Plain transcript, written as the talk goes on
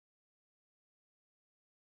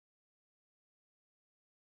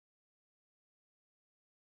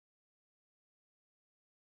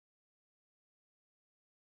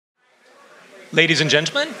Ladies and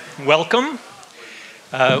gentlemen, welcome.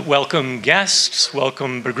 Welcome guests,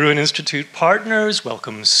 welcome Berggruen Institute partners,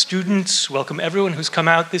 welcome students, welcome everyone who's come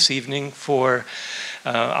out this evening for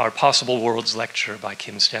our Possible Worlds lecture by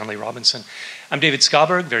Stanley Robinson. I'm David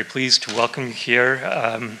Skaberg, very pleased to welcome you here.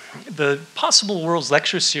 The Possible Worlds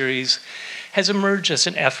lecture series has emerged as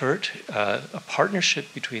an effort, a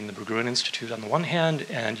partnership between the Berggruen Institute on the one hand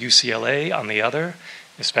and UCLA on the other,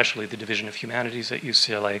 especially the Division of Humanities at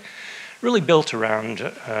UCLA, really built around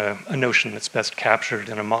a notion that's best captured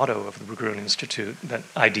in a motto of the Berggruen Institute, that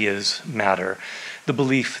ideas matter. The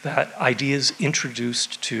belief that ideas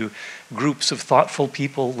introduced to groups of thoughtful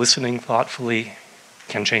people listening thoughtfully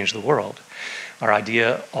can change the world. Our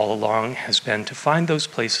idea all along has been to find those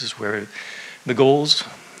places where the goals,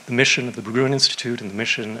 the mission of the Berggruen Institute and the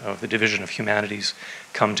mission of the Division of Humanities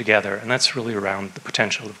come together. And that's really around the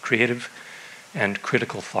potential of creative and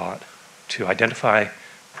critical thought to identify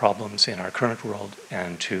problems in our current world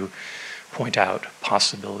and to point out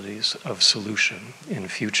possibilities of solution in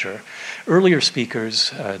future. Earlier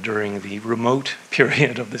speakers during the remote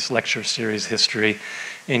period of this lecture series history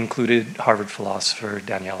included Harvard philosopher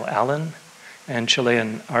Danielle Allen and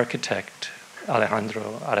Chilean architect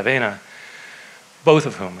Alejandro Aravena, both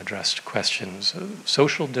of whom addressed questions of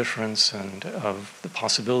social difference and of the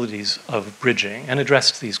possibilities of bridging, and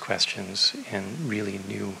addressed these questions in really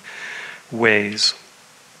new ways.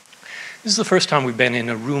 This is the first time we've been in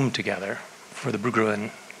a room together for the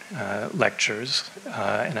Berggruen lectures,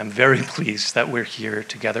 and I'm very pleased that we're here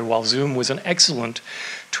together. While Zoom was an excellent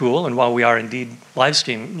tool, and while we are indeed live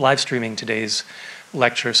streaming today's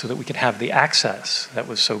lecture so that we could have the access that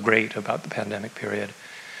was so great about the pandemic period,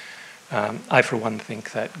 I, for one,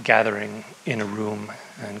 think that gathering in a room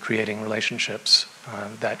and creating relationships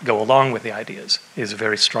that go along with the ideas is a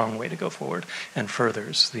very strong way to go forward and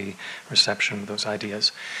furthers the reception of those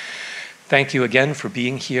ideas. Thank you again for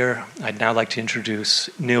being here. I'd now like to introduce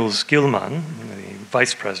Nils Gilman, the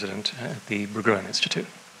Vice President at the Berggruen Institute.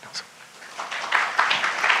 Nils.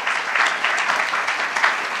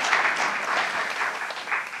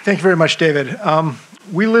 Thank you very much, David.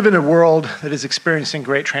 We live in a world that is experiencing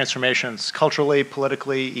great transformations, culturally,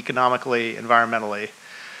 politically, economically, environmentally.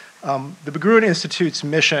 The Berggruen Institute's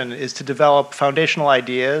mission is to develop foundational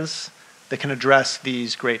ideas that can address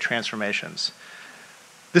these great transformations.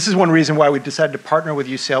 This is one reason why we decided to partner with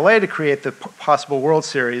UCLA to create the Possible World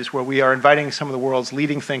series, where we are inviting some of the world's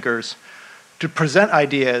leading thinkers to present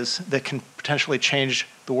ideas that can potentially change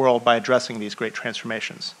the world by addressing these great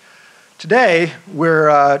transformations. Today,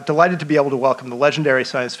 we're delighted to be able to welcome the legendary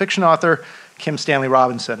science fiction author, Stanley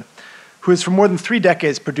Robinson, who has for more than 3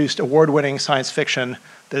 decades produced award-winning science fiction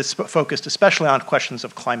that is focused especially on questions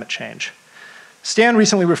of climate change. Stan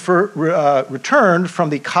recently returned from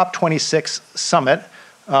the COP26 summit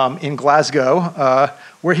in Glasgow,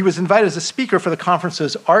 where he was invited as a speaker for the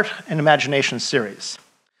conference's Art and Imagination series.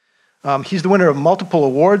 He's the winner of multiple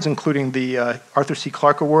awards, including the Arthur C.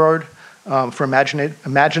 Clarke Award for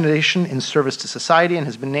Imagination in Service to Society, and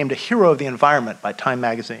has been named a Hero of the Environment by Time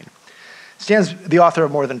magazine. Stan's the author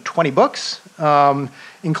of more than 20 books,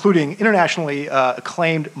 including internationally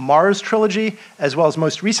acclaimed Mars trilogy, as well as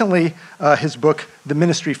most recently his book, The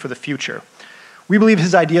Ministry for the Future. We believe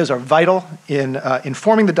his ideas are vital in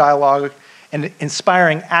informing the dialogue and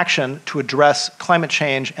inspiring action to address climate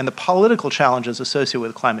change and the political challenges associated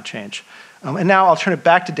with climate change. And now I'll turn it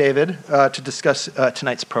back to David to discuss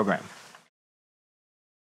tonight's program.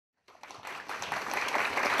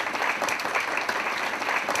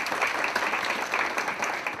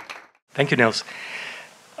 Thank you, Nils.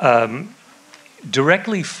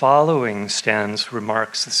 Directly following Stan's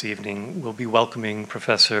remarks this evening, we'll be welcoming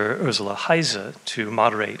Professor Ursula Heise to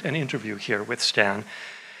moderate an interview here with Stan.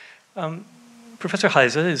 Professor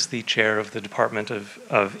Heise is the chair of the Department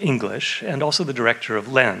of English and also the director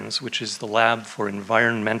of LENS, which is the Lab for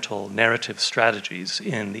Environmental Narrative Strategies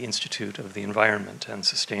in the Institute of the Environment and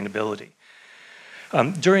Sustainability.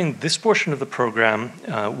 During this portion of the program,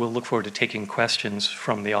 we'll look forward to taking questions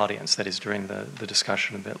from the audience, that is during the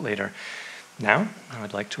discussion a bit later. Now, I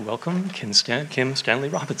would like to welcome Stanley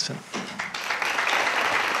Robinson.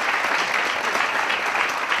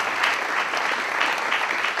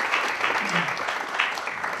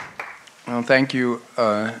 Well, thank you,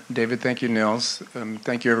 David. Thank you, Nils.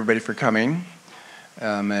 Thank you, everybody, for coming.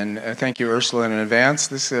 And thank you, Ursula, in advance.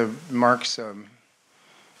 This marks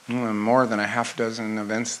more than a half dozen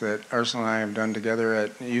events that Ursula and I have done together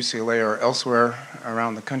at UCLA or elsewhere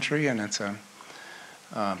around the country, and it's a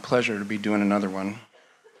pleasure to be doing another one.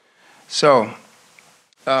 So,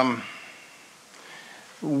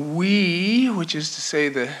 we, which is to say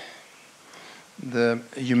the the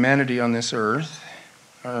humanity on this earth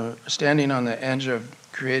are standing on the edge of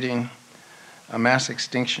creating a mass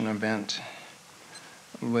extinction event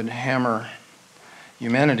would hammer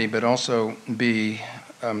humanity, but also be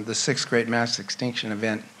the sixth great mass extinction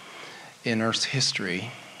event in Earth's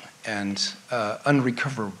history and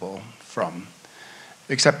unrecoverable from,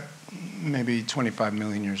 except maybe 25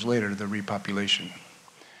 million years later, the repopulation.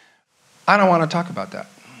 I don't want to talk about that.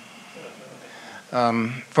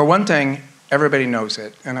 For one thing, everybody knows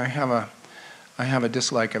it, and I have a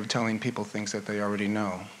dislike of telling people things that they already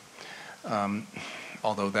know,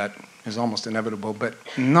 although that is almost inevitable, but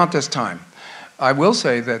not this time. I will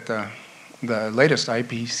say that the latest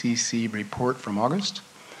IPCC report from August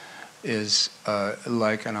is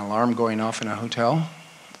like an alarm going off in a hotel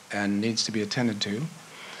and needs to be attended to.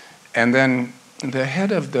 And then the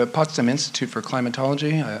head of the Potsdam Institute for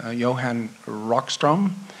Climatology, Johan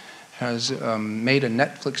Rockström, has made a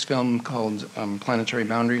Netflix film called Planetary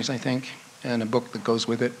Boundaries, I think, and a book that goes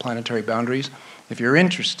with it, Planetary Boundaries. If you're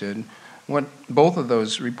interested, what both of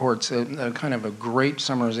those reports, kind of a great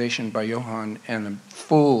summarization by Johan and a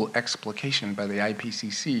full explication by the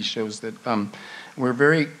IPCC, shows that we're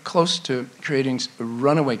very close to creating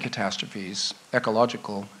runaway catastrophes,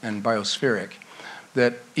 ecological and biospheric,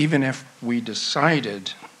 that even if we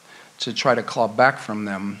decided to try to claw back from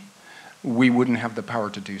them, we wouldn't have the power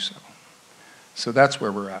to do so. So that's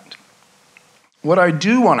where we're at. What I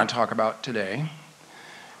do want to talk about today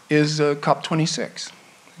is COP26,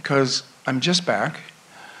 because I'm just back.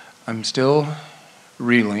 I'm still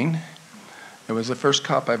reeling. It was the first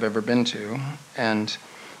COP I've ever been to, and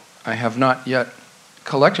I have not yet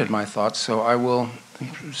collected my thoughts, so I will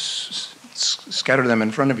scatter them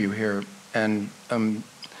in front of you here and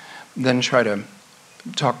then try to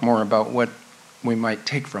talk more about what we might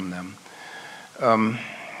take from them.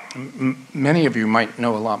 Many of you might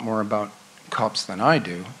know a lot more about COPs than I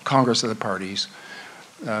do. Congress of the Parties.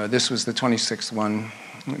 This was the 26th one.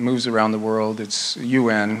 It moves around the world. It's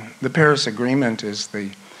UN. The Paris Agreement is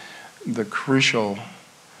the crucial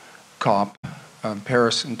COP,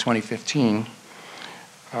 Paris in 2015.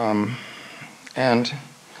 And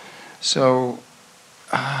so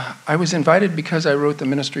I was invited because I wrote The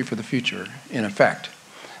Ministry for the Future, in effect.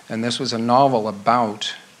 And this was a novel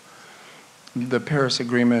about the Paris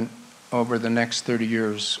Agreement over the next 30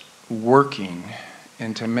 years working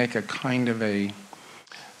and to make a kind of a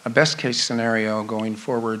best case scenario going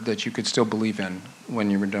forward that you could still believe in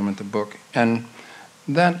when you were done with the book. And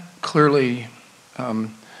that clearly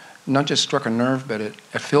not just struck a nerve, but it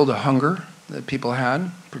filled a hunger that people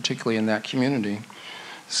had, particularly in that community.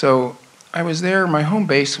 So I was there. My home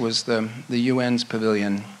base was the UN's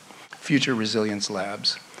Pavilion, Future Resilience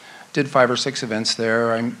Labs. Did 5 or 6 events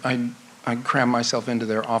there. I crammed myself into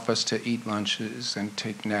their office to eat lunches and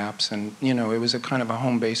take naps, and it was a kind of a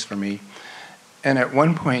home base for me. And at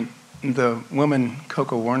one point, the woman,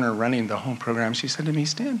 Coco Warner, running the home program, she said to me,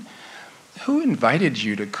 "Stan, who invited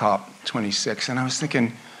you to COP26?" And I was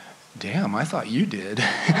thinking, damn, I thought you did.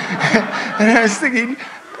 And I was thinking,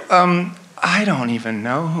 I don't even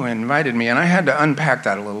know who invited me. And I had to unpack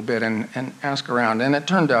that a little bit and ask around. And it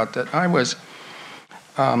turned out that I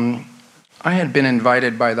had been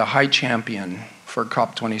invited by the High Champion for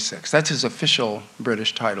COP26. That's his official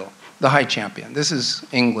British title, the High Champion. This is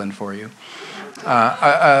England for you.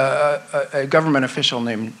 A government official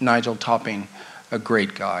named Nigel Topping, a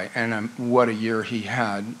great guy, and what a year he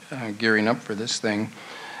had gearing up for this thing.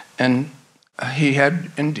 And he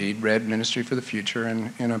had indeed read Ministry for the Future,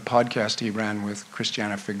 and in a podcast he ran with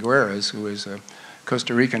Christiana Figueres, who is a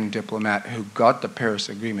Costa Rican diplomat who got the Paris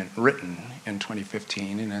Agreement written in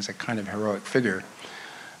 2015, and as a kind of heroic figure,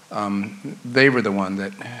 they were the one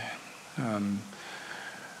that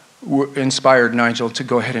inspired Nigel to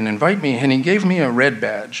go ahead and invite me, and he gave me a red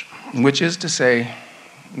badge, which is to say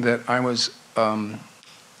that I was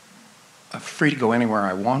free to go anywhere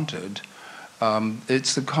I wanted.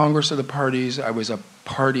 It's the Congress of the Parties. I was a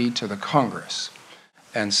party to the Congress.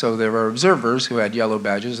 And so there were observers who had yellow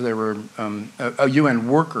badges. There were UN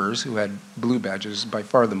workers who had blue badges, by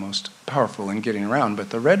far the most powerful in getting around.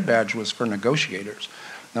 But the red badge was for negotiators.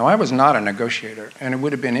 Now, I was not a negotiator, and it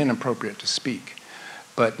would have been inappropriate to speak.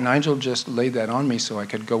 But Nigel just laid that on me so I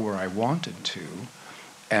could go where I wanted to.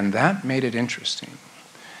 And that made it interesting.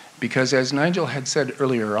 Because as Nigel had said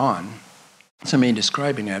earlier on, to me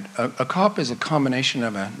describing it, a COP is a combination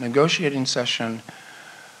of a negotiating session,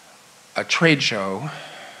 a trade show,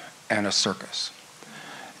 and a circus.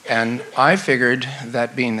 And I figured,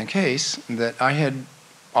 that being the case, that I had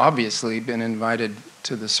obviously been invited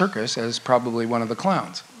to the circus as probably one of the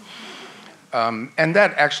clowns. And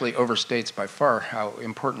that actually overstates by far how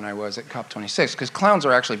important I was at COP26, because clowns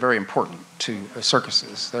are actually very important to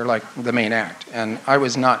circuses. They're like the main act, and I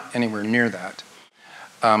was not anywhere near that.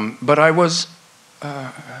 But I was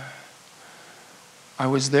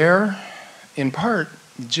there in part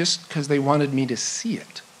just because they wanted me to see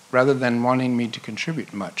it, rather than wanting me to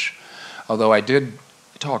contribute much. Although I did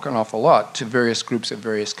talk an awful lot to various groups of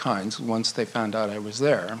various kinds once they found out I was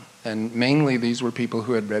there. And mainly these were people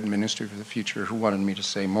who had read Ministry for the Future who wanted me to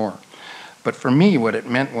say more. But for me, what it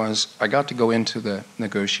meant was I got to go into the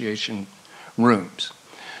negotiation rooms.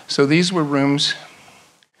 So these were rooms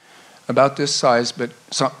about this size, but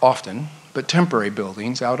often, but temporary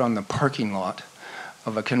buildings out on the parking lot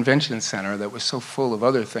of a convention center that was so full of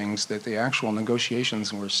other things that the actual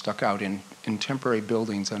negotiations were stuck out in temporary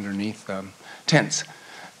buildings underneath tents.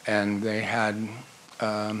 And they had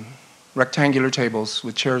rectangular tables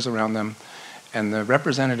with chairs around them, and the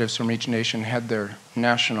representatives from each nation had their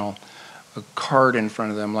national card in front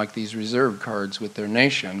of them, like these reserve cards with their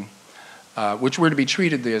nation, which were to be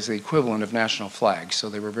treated as the equivalent of national flags. So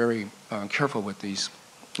they were very careful with these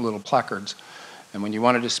little placards. And when you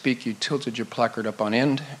wanted to speak, you tilted your placard up on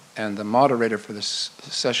end, and the moderator for this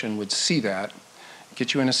session would see that,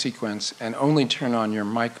 get you in a sequence, and only turn on your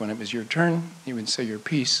mic when it was your turn. You would say your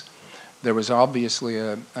piece. There was obviously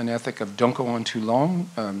an ethic of don't go on too long,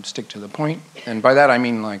 stick to the point. And by that I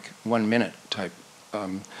mean like 1 minute type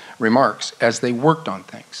remarks as they worked on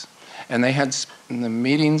things. And they had, the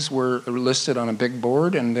meetings were listed on a big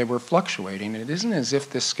board and they were fluctuating. It isn't as if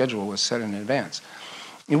this schedule was set in advance.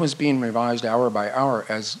 It was being revised hour by hour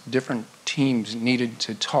as different teams needed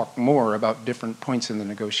to talk more about different points in the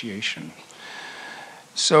negotiation.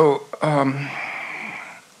 So,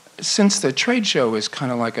 since the trade show is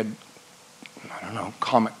kind of like a, I don't know,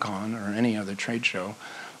 Comic-Con or any other trade show,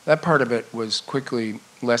 that part of it was quickly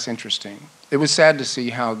less interesting. It was sad to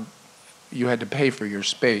see how you had to pay for your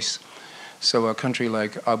space. So a country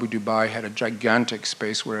like Abu Dhabi had a gigantic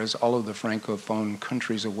space, whereas all of the Francophone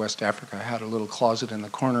countries of West Africa had a little closet in the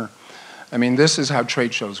corner. I mean, this is how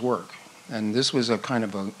trade shows work. And this was a kind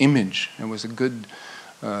of an image. It was a good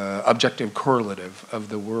objective correlative of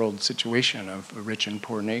the world situation of rich and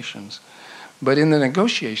poor nations. But in the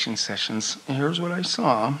negotiation sessions, here's what I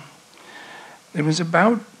saw. It was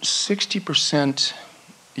about 60%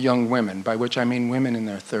 young women, by which I mean women in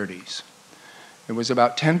their 30s. It was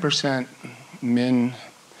about 10% men,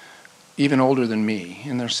 even older than me,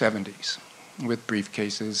 in their 70s, with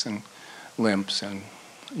briefcases and limps and,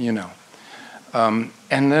 you know. And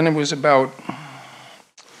then it was about,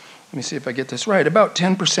 let me see if I get this right, about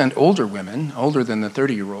 10% older women, older than the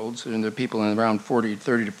 30-year-olds, and the people in around 30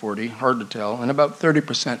 to 40, hard to tell, and about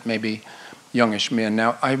 30% maybe youngish men.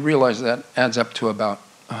 Now, I realize that adds up to about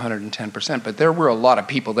 110%, but there were a lot of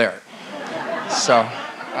people there. So,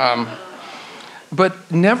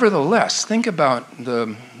 but nevertheless, think about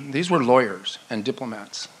these were lawyers and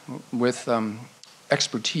diplomats with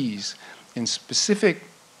expertise in specific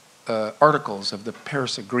articles of the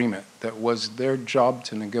Paris Agreement that was their job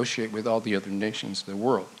to negotiate with all the other nations of the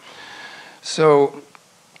world. So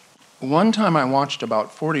one time I watched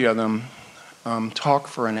about 40 of them talk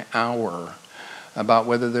for an hour about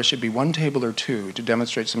whether there should be one table or two to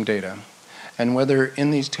demonstrate some data, and whether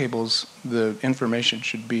in these tables the information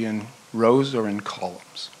should be in rows or in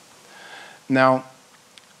columns. Now,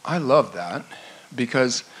 I love that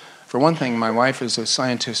because, for one thing, my wife is a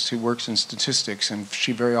scientist who works in statistics, and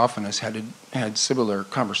she very often has had similar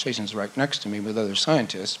conversations right next to me with other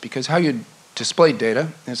scientists, because how you display data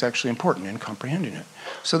is actually important in comprehending it.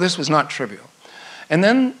 So this was not trivial. And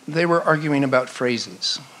then they were arguing about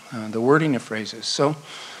phrases, the wording of phrases. So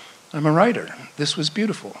I'm a writer. This was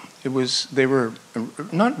beautiful. They were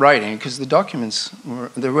not writing, because the documents,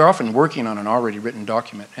 they were often working on an already written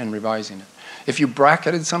document and revising it. If you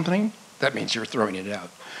bracketed something, that means you're throwing it out.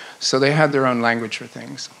 So they had their own language for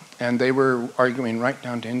things, and they were arguing right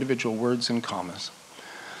down to individual words and commas.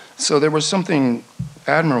 So there was something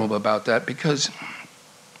admirable about that, because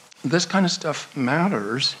this kind of stuff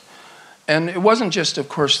matters. And it wasn't just, of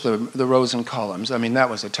course, the rows and columns. I mean, that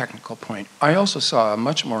was a technical point. I also saw a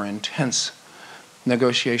much more intense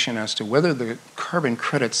negotiation as to whether the carbon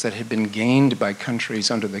credits that had been gained by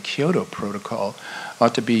countries under the Kyoto Protocol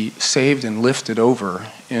ought to be saved and lifted over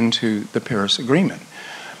into the Paris Agreement.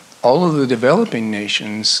 All of the developing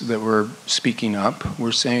nations that were speaking up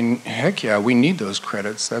were saying, heck yeah, we need those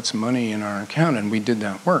credits. That's money in our account, and we did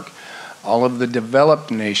that work. All of the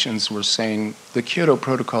developed nations were saying, the Kyoto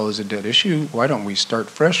Protocol is a dead issue. Why don't we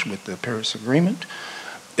start fresh with the Paris Agreement?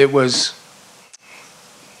 It wasn't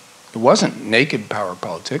naked power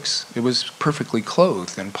politics. It was perfectly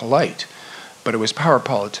clothed and polite. but it was power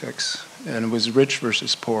politics, and it was rich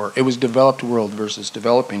versus poor. It was developed world versus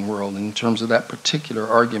developing world in terms of that particular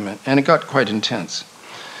argument, and it got quite intense.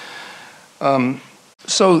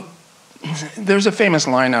 So there's a famous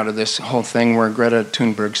line out of this whole thing where Greta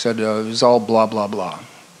Thunberg said it was all blah, blah, blah.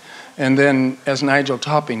 And then, as Nigel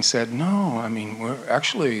Topping said, no, I mean, we're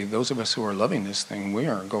actually, those of us who are loving this thing, we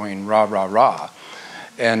are going rah, rah, rah.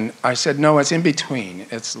 And I said, no, it's in between.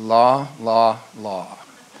 It's law, law, law.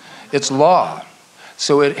 It's law.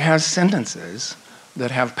 So it has sentences that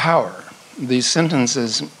have power. These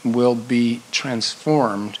sentences will be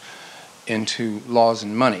transformed into laws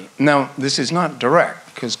and money. Now, this is not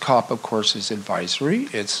direct, because COP, of course, is advisory.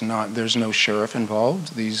 It's not, there's no sheriff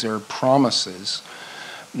involved. These are promises,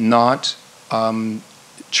 not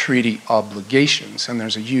treaty obligations, and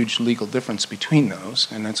there's a huge legal difference between those,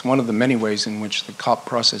 and that's one of the many ways in which the COP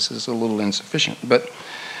process is a little insufficient. But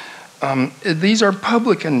these are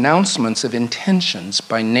public announcements of intentions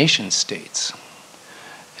by nation states.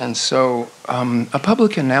 And so a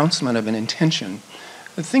public announcement of an intention,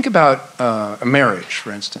 think about a marriage,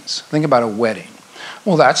 for instance. Think about a wedding.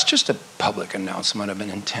 Well, that's just a public announcement of an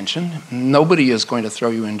intention. Nobody is going to throw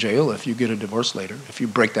you in jail if you get a divorce later, if you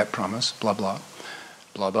break that promise, blah, blah,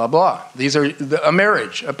 blah, blah, blah. These are, a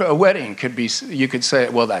marriage, a wedding could be, you could say,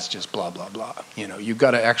 well, that's just blah, blah, blah. You know, you've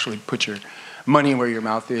got to actually put your money where your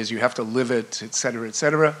mouth is, you have to live it, et cetera, et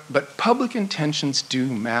cetera. But public intentions do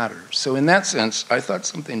matter. So in that sense, I thought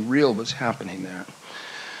something real was happening there.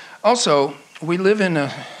 Also, we live in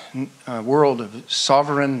a world of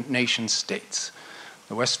sovereign nation states,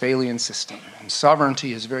 the Westphalian system, and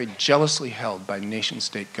sovereignty is very jealously held by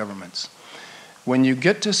nation-state governments. When you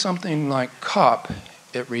get to something like COP,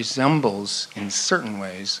 it resembles, in certain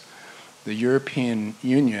ways, the European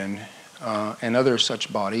Union and other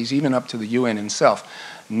such bodies, even up to the UN itself.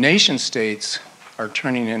 Nation states are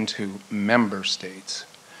turning into member states,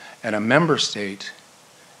 and a member state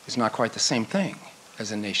is not quite the same thing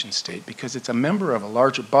as a nation state because it's a member of a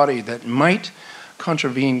larger body that might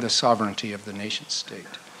contravene the sovereignty of the nation state.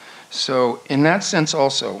 So in that sense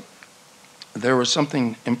also, there was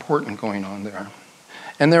something important going on there.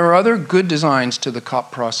 And there are other good designs to the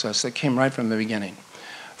COP process that came right from the beginning.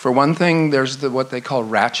 For one thing, there's what they call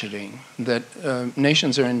ratcheting, that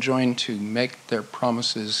nations are enjoined to make their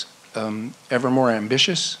promises ever more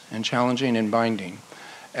ambitious and challenging and binding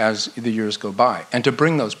as the years go by, and to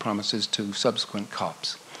bring those promises to subsequent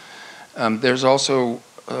COPs. There's also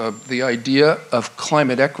the idea of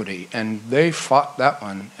climate equity, and they fought that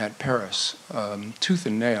one at Paris, tooth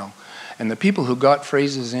and nail. And the people who got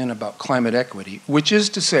phrases in about climate equity, which is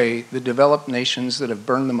to say the developed nations that have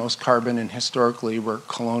burned the most carbon and historically were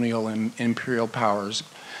colonial and imperial powers,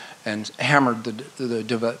 and hammered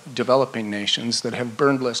the developing nations that have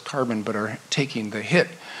burned less carbon but are taking the hit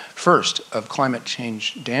first of climate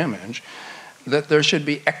change damage, that there should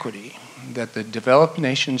be equity, that the developed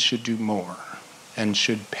nations should do more and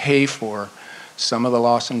should pay for some of the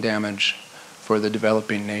loss and damage for the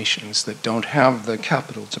developing nations that don't have the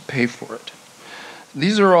capital to pay for it.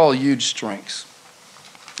 These are all huge strengths.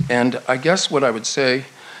 And I guess what I would say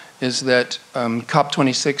is that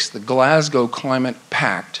COP26, the Glasgow Climate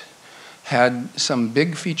Pact, had some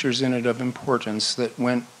big features in it of importance that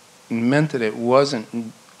meant that it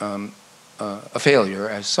wasn't a failure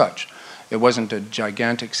as such. It wasn't a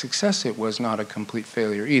gigantic success. It was not a complete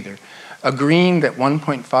failure either. Agreeing that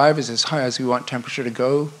 1.5 is as high as we want temperature to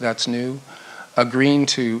go, that's new. Agreeing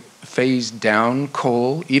to phase down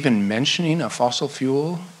coal, even mentioning a fossil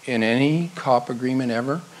fuel in any COP agreement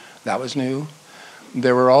ever, that was new.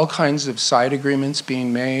 There were all kinds of side agreements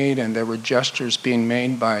being made, and there were gestures being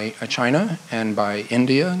made by China and by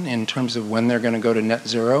India in terms of when they're going to go to net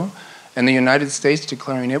zero. And the United States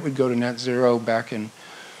declaring it would go to net zero back in,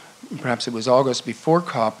 perhaps it was August before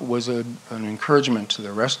COP, was an encouragement to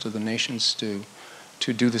the rest of the nations to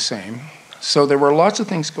do the same. So there were lots of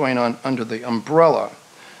things going on under the umbrella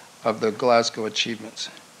of the Glasgow achievements.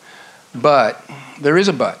 But there is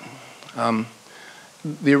a but.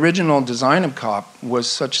 The original design of COP was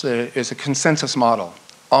such that it is a consensus model.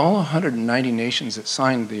 All 190 nations that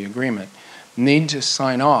signed the agreement need to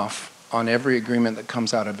sign off on every agreement that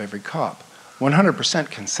comes out of every COP. 100%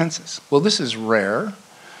 consensus. Well, this is rare,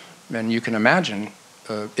 and you can imagine,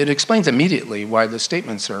 it explains immediately why the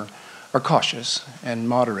statements are cautious and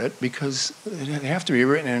moderate, because they have to be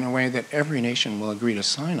written in a way that every nation will agree to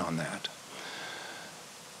sign on that.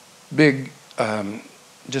 Big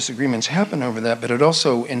disagreements happen over that, but it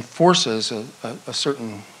also enforces a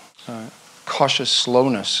certain cautious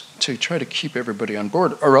slowness to try to keep everybody on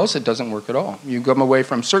board, or else it doesn't work at all. You come away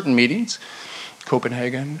from certain meetings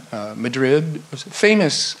Copenhagen, Madrid,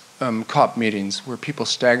 famous COP meetings where people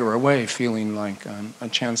stagger away feeling like a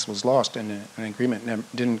chance was lost and an agreement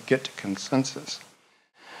didn't get to consensus.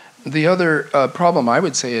 The other problem I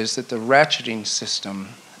would say is that the ratcheting system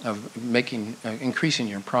of increasing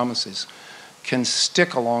your promises can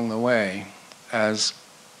stick along the way as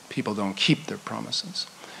people don't keep their promises.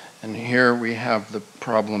 And here we have the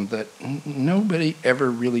problem that nobody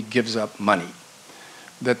ever really gives up money,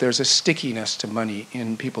 that there's a stickiness to money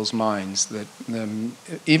in people's minds, that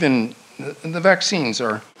even the vaccines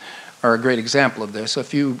are a great example of this. A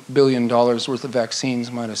few $1 billion worth of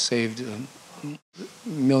vaccines might have saved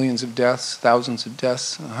millions of deaths, thousands of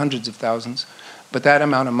deaths, hundreds of thousands. But that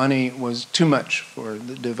amount of money was too much for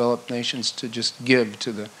the developed nations to just give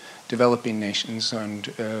to the developing nations.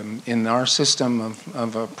 And in our system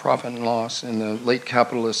of a profit and loss, in the late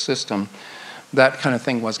capitalist system, that kind of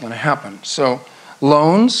thing was going to happen. So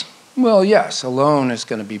loans, well, yes, a loan is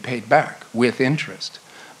going to be paid back with interest.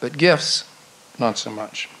 But gifts, not so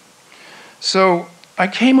much. So I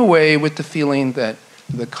came away with the feeling that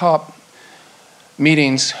the COP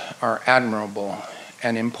meetings are admirable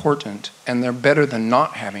and important, and they're better than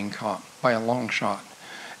not having COP by a long shot.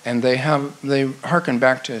 And they harken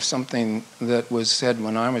back to something that was said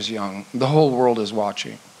when I was young. The whole world is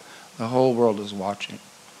watching. The whole world is watching.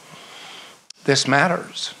 This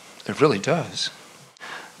matters. It really does.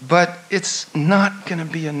 But it's not going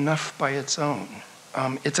to be enough by its own.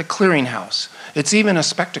 It's a clearinghouse. It's even a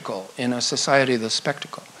spectacle in a society of the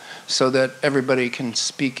spectacle, so that everybody can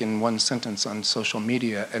speak in one sentence on social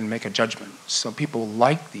media and make a judgment. So people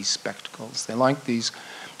like these spectacles. They like these,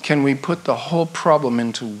 can we put the whole problem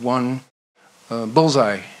into one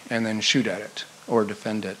bullseye and then shoot at it or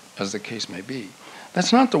defend it, as the case may be.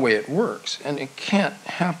 That's not the way it works, and it can't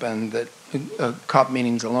happen that COP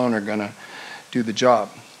meetings alone are going to do the job.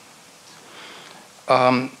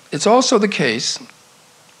 It's also the case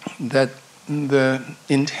that the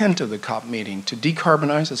intent of the COP meeting to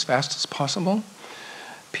decarbonize as fast as possible,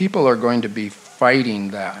 people are going to be fighting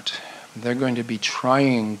that. They're going to be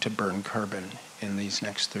trying to burn carbon in these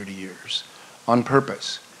next 30 years on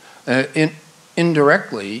purpose.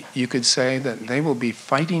 Indirectly, you could say that they will be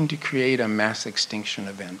fighting to create a mass extinction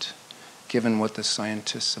event, given what the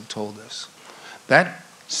scientists have told us. That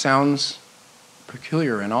sounds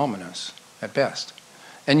peculiar and ominous at best.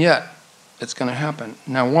 And yet, it's going to happen.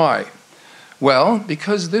 Now, why? Well,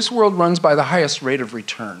 because this world runs by the highest rate of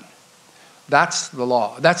return. That's the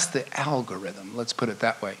law. That's the algorithm, let's put it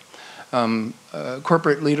that way.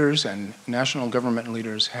 Corporate leaders and national government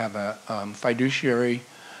leaders have a fiduciary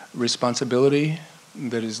responsibility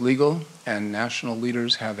that is legal, and national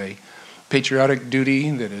leaders have a patriotic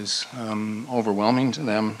duty that is overwhelming to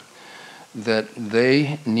them, that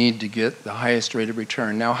they need to get the highest rate of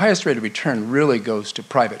return. Now, highest rate of return really goes to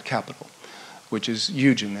private capital, which is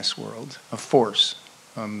huge in this world, a force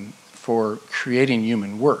for creating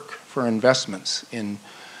human work, for investments in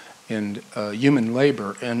human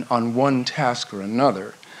labor and on one task or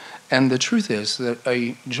another. And the truth is that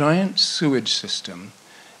a giant sewage system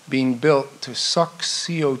being built to suck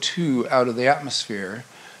CO2 out of the atmosphere,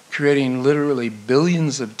 creating literally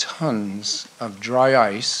billions of tons of dry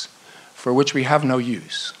ice for which we have no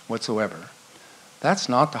use whatsoever, that's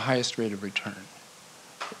not the highest rate of return.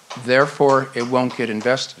 Therefore, it won't get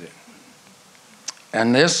invested in.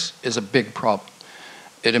 And this is a big problem.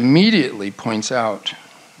 It immediately points out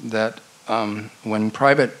that when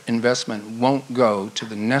private investment won't go to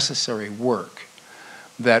the necessary work,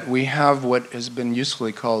 that we have what has been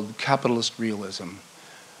usefully called capitalist realism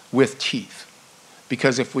with teeth.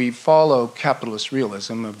 Because if we follow capitalist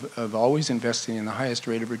realism of always investing in the highest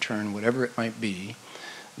rate of return, whatever it might be,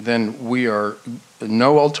 then we are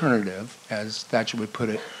no alternative, as Thatcher would put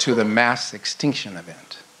it, to the mass extinction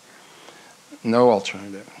event. No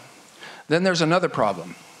alternative. Then there's another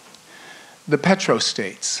problem. The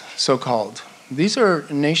petrostates, so-called. These are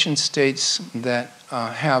nation-states that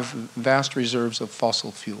have vast reserves of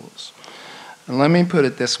fossil fuels. And let me put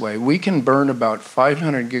it this way. We can burn about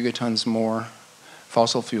 500 gigatons more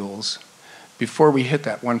fossil fuels before we hit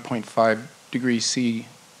that 1.5 degrees C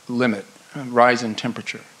limit, rise in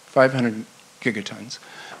temperature, 500 gigatons.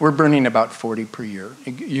 We're burning about 40 per year.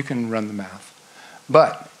 You can run the math.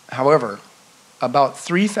 But, however, about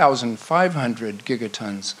 3,500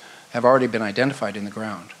 gigatons have already been identified in the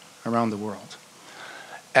ground around the world.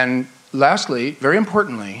 And lastly, very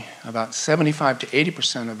importantly, about 75 to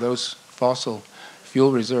 80% of those fossil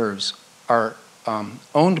fuel reserves are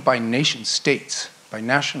owned by nation states, by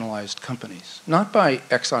nationalized companies, not by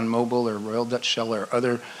ExxonMobil or Royal Dutch Shell or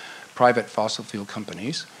other private fossil fuel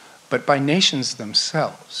companies, but by nations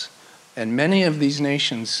themselves. And many of these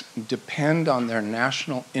nations depend on their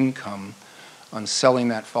national income on selling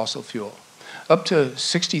that fossil fuel. Up to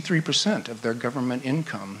 63% of their government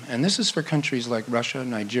income. And this is for countries like Russia,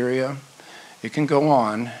 Nigeria. It can go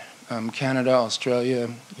on. Canada, Australia,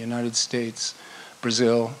 United States,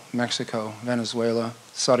 Brazil, Mexico, Venezuela,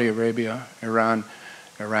 Saudi Arabia, Iran,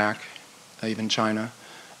 Iraq, even China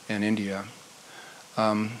and India.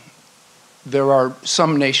 There are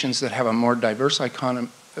some nations that have a more diverse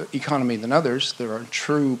economy than others. There are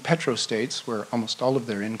true petrostates where almost all of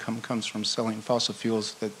their income comes from selling fossil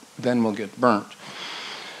fuels that then will get burnt.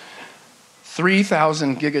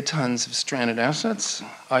 3,000 gigatons of stranded assets.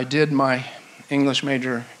 I did my English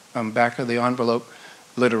major back of the envelope,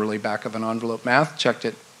 literally back of an envelope math, checked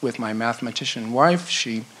it with my mathematician wife.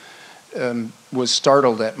 She was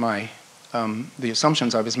startled at the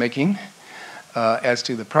assumptions I was making as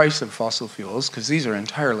to the price of fossil fuels, because these are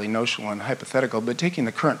entirely notional and hypothetical, but taking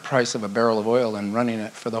the current price of a barrel of oil and running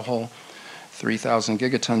it for the whole 3,000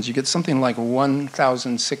 gigatons, you get something like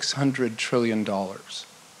 $1,600 trillion.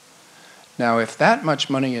 Now, if that much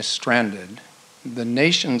money is stranded, the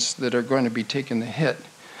nations that are going to be taking the hit,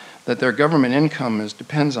 that their government income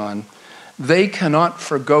depends on, they cannot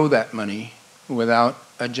forgo that money without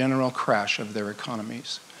a general crash of their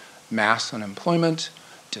economies. Mass unemployment,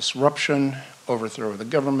 disruption, overthrow of the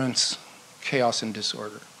governments, chaos and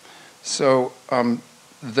disorder. So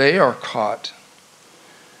they are caught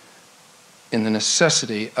in the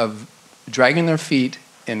necessity of dragging their feet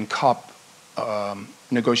in COP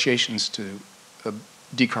negotiations to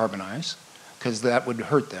decarbonize, because that would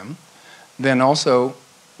hurt them. Then also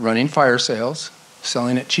running fire sales,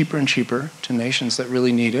 selling it cheaper and cheaper to nations that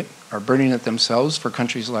really need it, or burning it themselves for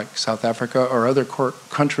countries like South Africa or other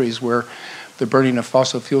countries where the burning of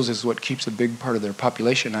fossil fuels is what keeps a big part of their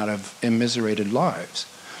population out of immiserated lives.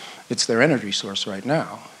 It's their energy source right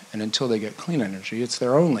now, and until they get clean energy, it's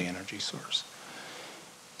their only energy source.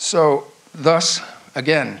 So, thus,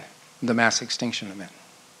 again, the mass extinction event.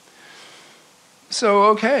 So,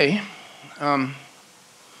 okay, to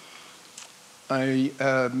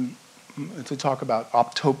talk about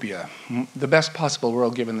Optopia, the best possible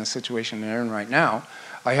world given the situation they're in right now,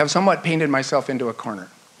 I have somewhat painted myself into a corner.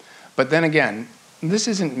 But then again, this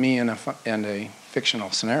isn't me in a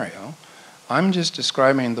fictional scenario. I'm just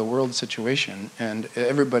describing the world situation, and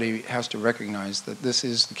everybody has to recognize that this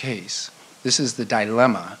is the case. This is the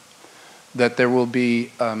dilemma, that there will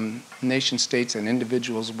be nation states and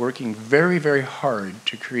individuals working very, very hard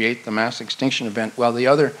to create the mass extinction event, while the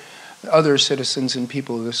other citizens and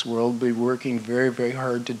people of this world will be working very, very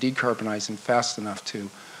hard to decarbonize and fast enough to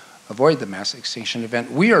avoid the mass extinction event.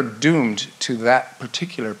 We are doomed to that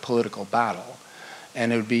particular political battle,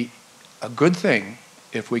 and it would be a good thing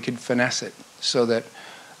if we could finesse it so that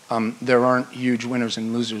there aren't huge winners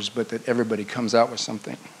and losers, but that everybody comes out with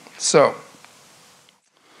something. So,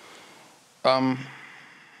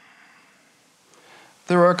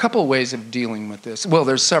 there are a couple ways of dealing with this. Well,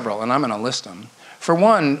 there's several, and I'm going to list them. For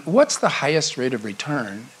one, what's the highest rate of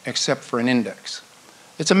return except for an index?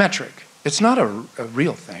 It's a metric. It's not a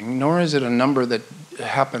real thing, nor is it a number that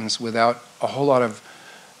happens without a whole lot of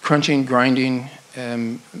crunching, grinding,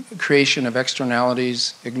 creation of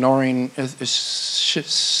externalities, ignoring,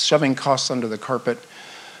 shoving costs under the carpet,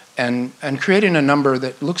 and creating a number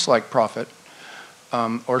that looks like profit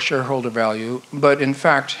or shareholder value, but in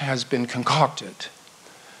fact has been concocted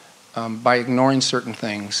by ignoring certain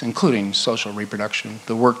things, including social reproduction,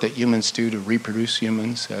 the work that humans do to reproduce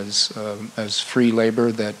humans as free labor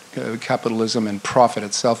that capitalism and profit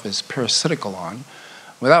itself is parasitical on.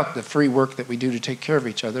 Without the free work that we do to take care of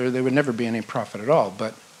each other, there would never be any profit at all.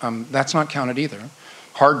 But that's not counted either.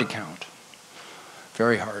 Hard to count.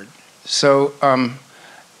 Very hard. So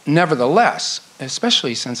nevertheless,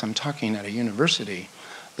 especially since I'm talking at a university,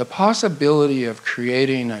 the possibility of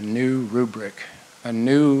creating a new rubric, a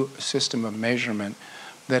new system of measurement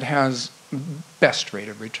that has best rate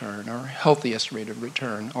of return or healthiest rate of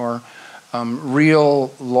return or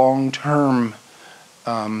real long-term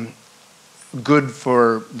good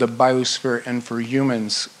for the biosphere and for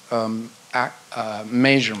humans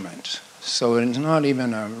measurement. So it's not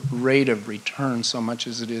even a rate of return so much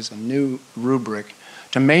as it is a new rubric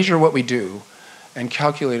to measure what we do and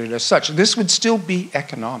calculate it as such. This would still be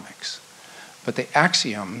economics. But the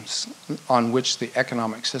axioms on which the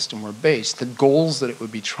economic system were based, the goals that it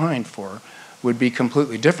would be trying for, would be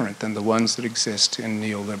completely different than the ones that exist in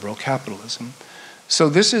neoliberal capitalism. So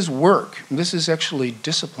this is work. This is actually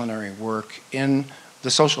disciplinary work in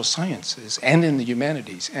the social sciences and in the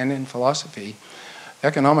humanities and in philosophy.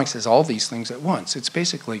 Economics is all these things at once. It's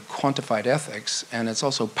basically quantified ethics, and it's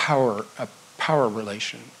also a power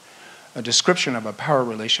relation. a description of a power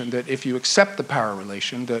relation, that if you accept the power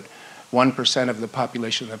relation, that 1% of the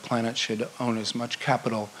population of the planet should own as much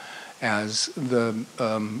capital as the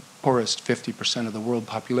poorest 50% of the world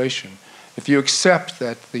population. If you accept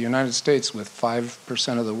that the United States, with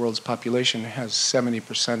 5% of the world's population, has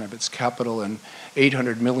 70% of its capital and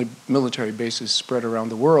 800 military bases spread around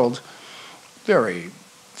the world, very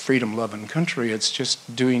freedom-loving country, it's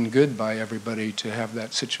just doing good by everybody to have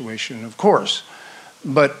that situation, of course.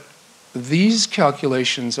 But these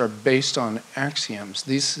calculations are based on axioms.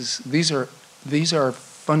 These are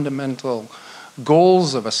fundamental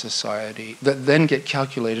goals of a society that then get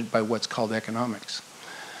calculated by what's called economics.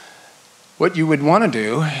 What you would want to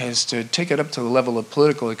do is to take it up to the level of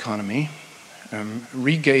political economy,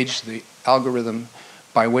 re-gauge the algorithm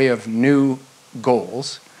by way of new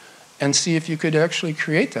goals, and see if you could actually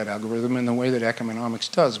create that algorithm in the way that economics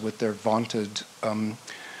does with their vaunted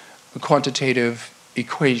quantitative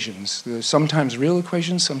equations. They're sometimes real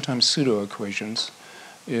equations, sometimes pseudo-equations.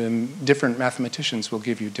 Different mathematicians will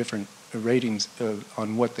give you different ratings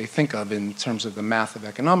on what they think of in terms of the math of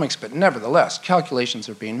economics, but nevertheless, calculations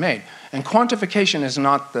are being made. And quantification is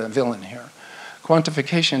not the villain here.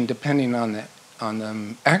 Quantification, depending on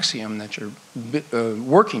the axiom that you're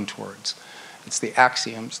working towards, it's the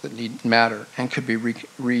axioms that need matter and could be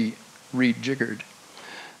rejiggered.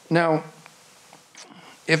 Now,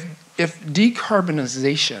 if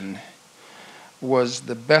decarbonization was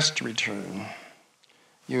the best return,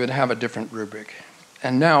 you would have a different rubric.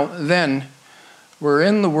 And now, then, we're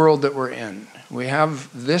in the world that we're in. We have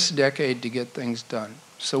this decade to get things done.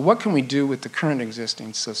 So what can we do with the current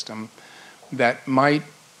existing system that might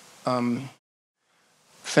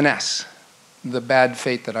finesse the bad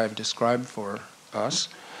fate that I've described for us?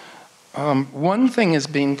 One thing is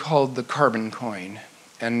being called the carbon coin.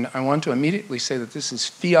 And I want to immediately say that this is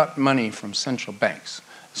fiat money from central banks.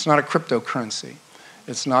 It's not a cryptocurrency.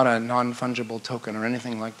 It's not a non-fungible token or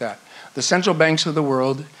anything like that. The central banks of the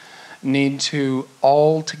world need to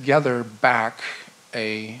all together back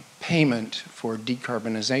a payment for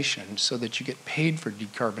decarbonization so that you get paid for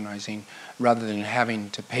decarbonizing rather than having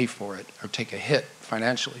to pay for it or take a hit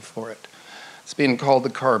financially for it. It's being called the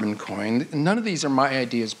carbon coin. None of these are my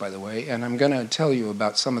ideas, by the way, and I'm going to tell you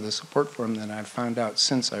about some of the support for them that I've found out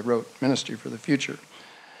since I wrote Ministry for the Future.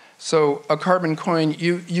 So a carbon coin,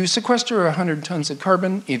 you sequester 100 tons of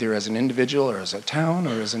carbon, either as an individual or as a town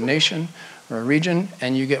or as a nation or a region,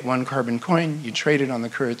 and you get one carbon coin. You trade it on the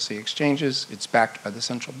currency exchanges. It's backed by the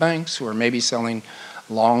central banks, who are maybe selling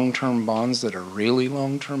long-term bonds that are really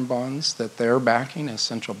long-term bonds that they're backing as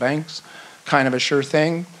central banks. Kind of a sure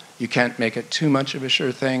thing. You can't make it too much of a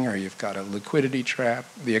sure thing, or you've got a liquidity trap.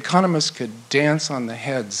 The economists could dance on the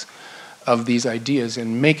heads of these ideas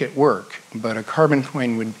and make it work, but a carbon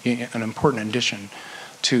coin would be an important addition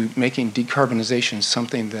to making decarbonization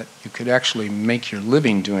something that you could actually make your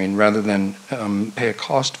living doing rather than pay a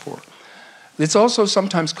cost for. It's also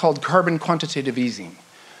sometimes called carbon quantitative easing.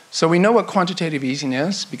 So we know what quantitative easing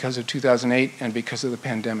is because of 2008 and because of the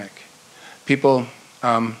pandemic. People,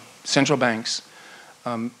 central banks,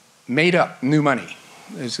 made up new money,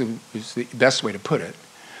 is the best way to put it,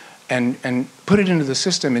 and put it into the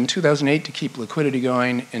system in 2008 to keep liquidity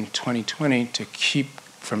going, in 2020 to keep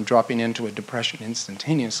from dropping into a depression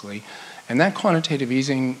instantaneously. And that quantitative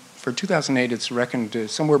easing, for 2008, it's reckoned to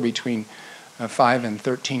somewhere between $5 and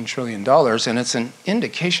 $13 trillion, and it's an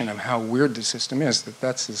indication of how weird the system is, that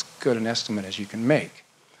that's as good an estimate as you can make.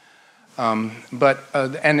 And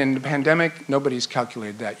in the pandemic, nobody's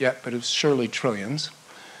calculated that yet, but it's surely trillions.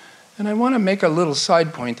 And I want to make a little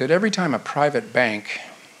side point that every time a private bank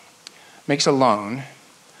makes a loan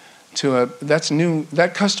to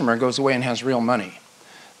that customer goes away and has real money.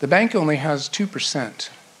 The bank only has 2%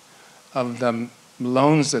 of the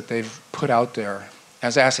loans that they've put out there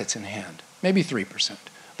as assets in hand, maybe 3%.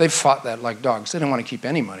 They've fought that like dogs. They don't want to keep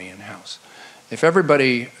any money in-house. If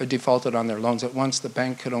everybody defaulted on their loans at once, the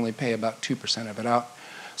bank could only pay about 2% of it out.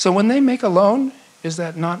 So when they make a loan, is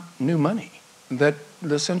that not new money that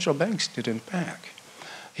the central banks didn't back?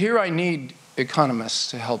 Here I need economists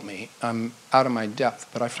to help me. I'm out of my depth,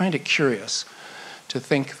 but I find it curious to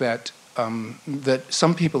think that that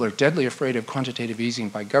some people are deadly afraid of quantitative easing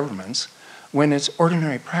by governments when it's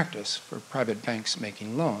ordinary practice for private banks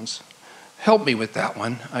making loans. Help me with that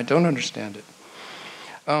one. I don't understand it.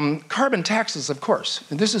 Carbon taxes, of course.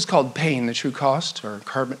 This is called paying the true cost, or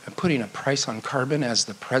putting a price on carbon, as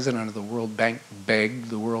the president of the World Bank begged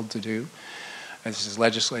the world to do. This is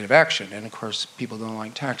legislative action, and of course people don't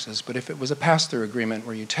like taxes, but if it was a pass-through agreement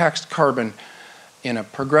where you taxed carbon in a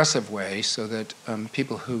progressive way so that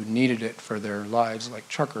people who needed it for their lives, like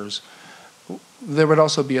truckers, there would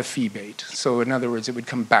also be a fee bait. So in other words, it would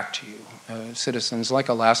come back to you. Citizens, like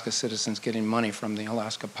Alaska citizens, getting money from the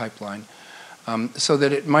Alaska pipeline, so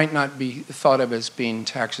that it might not be thought of as being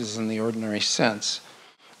taxes in the ordinary sense.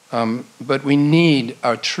 But we need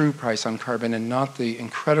a true price on carbon and not the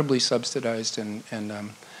incredibly subsidized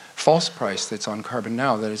and false price that's on carbon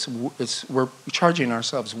now. That is, we're charging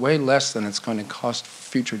ourselves way less than it's going to cost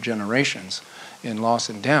future generations in loss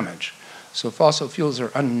and damage. So fossil fuels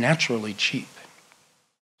are unnaturally cheap.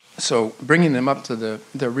 So bringing them up to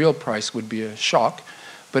the real price would be a shock,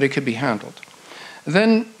 but it could be handled.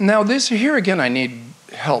 Then, now here again I need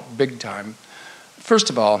help big time.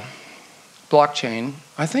 First of all, blockchain,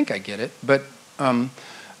 I think I get it, but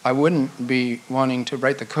I wouldn't be wanting to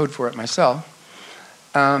write the code for it myself.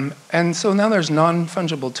 And so now there's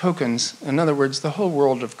non-fungible tokens. In other words, the whole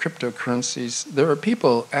world of cryptocurrencies. There are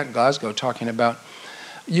people at Glasgow talking about,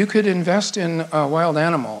 you could invest in a wild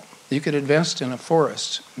animal. You could invest in a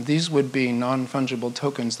forest. These would be non-fungible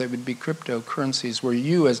tokens. They would be cryptocurrencies where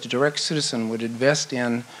you, as a direct citizen, would invest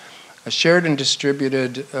in a shared and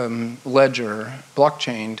distributed ledger,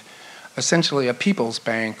 blockchain, essentially a people's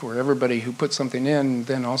bank where everybody who put something in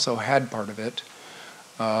then also had part of it.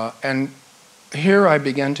 And here I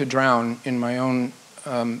began to drown in my own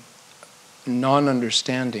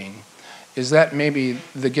non-understanding. Is that maybe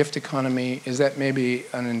the gift economy? Is that maybe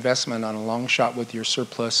an investment on a long shot with your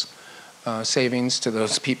surplus savings to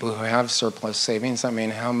those people who have surplus savings? I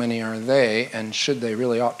mean, how many are they, and should they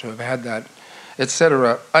really ought to have had that,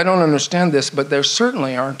 etc. I don't understand this, but there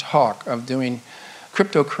certainly are talk of doing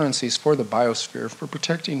cryptocurrencies for the biosphere, for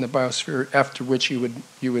protecting the biosphere, after which you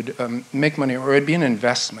would make money, or it would be an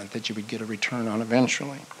investment that you would get a return on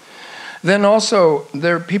eventually. Then also,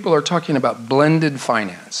 people are talking about blended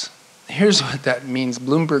finance. Here's what that means.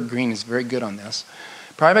 Berggruen is very good on this.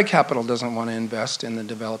 Private capital doesn't want to invest in the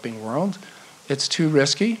developing world. It's too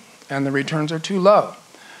risky, and the returns are too low.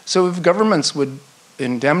 So if governments would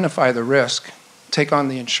indemnify the risk, take on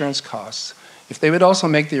the insurance costs, if they would also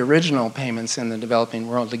make the original payments in the developing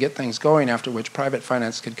world to get things going, after which private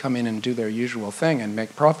finance could come in and do their usual thing and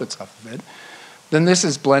make profits off of it, then this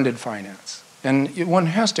is blended finance. And one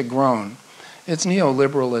has to groan. It's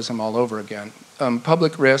neoliberalism all over again.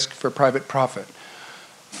 Public risk for private profit.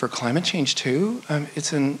 For climate change too,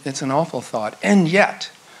 it's an awful thought. And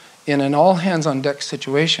yet, in an all-hands-on-deck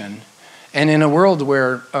situation, and in a world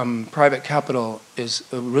where private capital is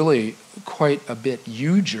really quite a bit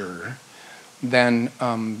huger than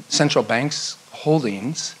central banks'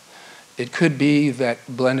 holdings, it could be that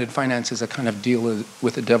blended finance is a kind of deal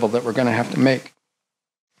with the devil that we're going to have to make.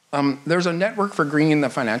 There's a network for greening the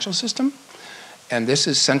financial system, and this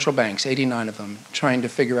is central banks, 89 of them, trying to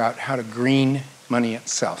figure out how to green money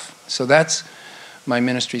itself. So that's my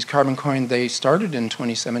ministry's Carbon Coin. They started in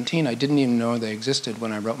 2017. I didn't even know they existed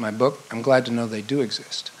when I wrote my book. I'm glad to know they do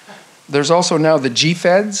exist. There's also now the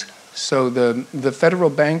G-Feds. So the federal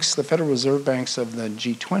banks, the Federal Reserve banks of the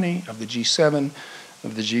G20, of the G7,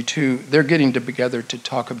 of the G2, they're getting together to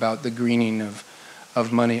talk about the greening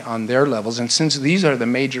of money on their levels. And since these are the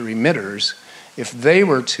major emitters, if they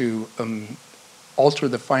were to alter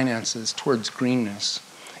the finances towards greenness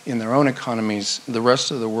in their own economies, the rest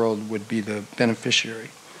of the world would be the beneficiary.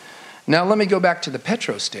 Now let me go back to the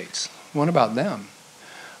petrostates. What about them?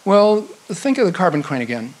 Well, think of the carbon coin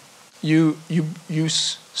again. You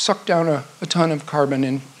suck down a ton of carbon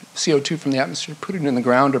in CO2 from the atmosphere, put it in the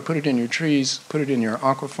ground, or put it in your trees, put it in your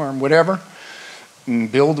aqua farm, whatever,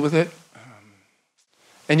 and build with it,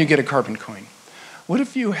 and you get a carbon coin. What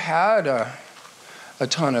if you had a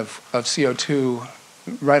ton of CO2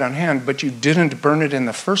 right on hand, but you didn't burn it in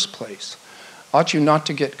the first place? Ought you not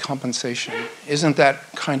to get compensation? Isn't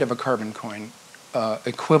that kind of a carbon coin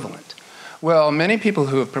equivalent? Well, many people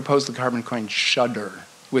who have proposed the carbon coin shudder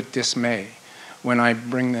with dismay when I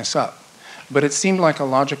bring this up. But it seemed like a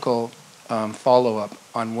logical follow-up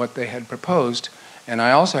on what they had proposed. And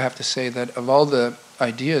I also have to say that of all the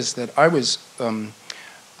ideas that I was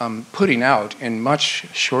putting out in much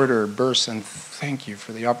shorter bursts, and thank you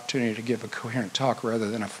for the opportunity to give a coherent talk rather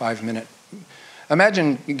than a 5-minute.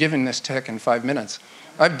 Imagine giving this talk in 5 minutes.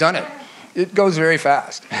 I've done it. It goes very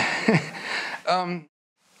fast.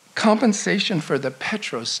 Compensation for the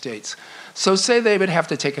petrostates. So say they would have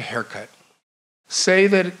to take a haircut. Say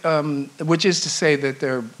that, which is to say that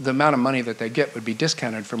the amount of money that they get would be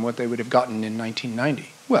discounted from what they would have gotten in 1990.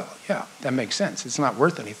 Well, yeah, that makes sense. It's not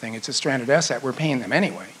worth anything. It's a stranded asset. We're paying them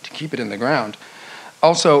anyway to keep it in the ground.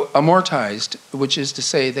 Also, amortized, which is to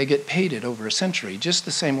say they get paid it over a century, just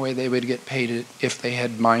the same way they would get paid it if they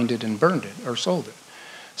had mined it and burned it or sold it.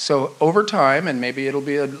 So over time, and maybe it'll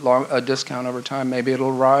be a discount over time, maybe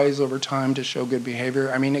it'll rise over time to show good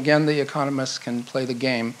behavior. I mean, again, the economists can play the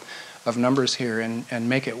game of numbers here and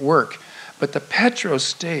make it work. But the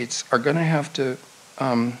petrostates are going to have to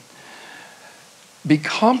be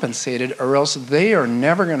compensated, or else they are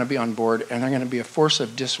never going to be on board, and they're going to be a force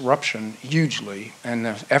of disruption hugely, and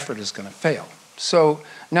the effort is going to fail. So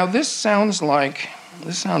now this sounds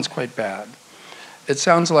quite bad. It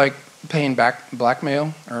sounds like paying back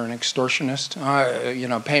blackmail or an extortionist.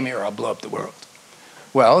 Pay me or I'll blow up the world.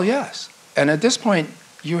 Well, yes. And at this point,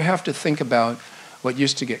 you have to think about what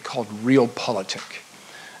used to get called realpolitik.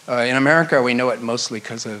 In America, we know it mostly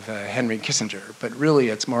because of Henry Kissinger, but really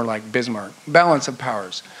it's more like Bismarck. Balance of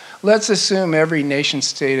powers. Let's assume every nation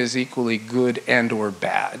state is equally good and or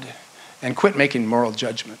bad, and quit making moral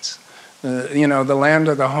judgments. The land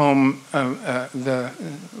of the home, the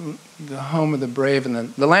home of the brave,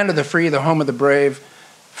 and the land of the free, the home of the brave,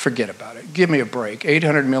 forget about it. Give me a break.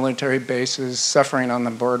 800 military bases, suffering on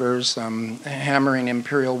the borders, hammering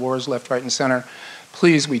imperial wars left, right, and center.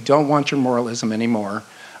 Please, we don't want your moralism anymore.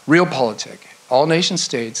 Realpolitik. All nation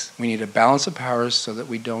states, we need a balance of powers so that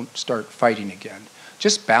we don't start fighting again.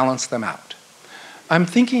 Just balance them out. I'm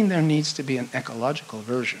thinking there needs to be an ecological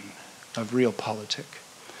version of realpolitik.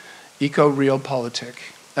 Eco-realpolitik.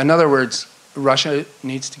 In other words, Russia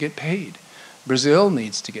needs to get paid. Brazil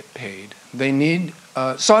needs to get paid.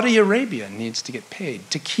 Saudi Arabia needs to get paid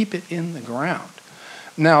to keep it in the ground.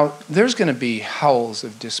 Now, there's going to be howls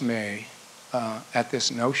of dismay at this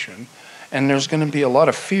notion, and there's going to be a lot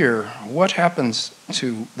of fear. What happens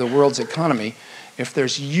to the world's economy if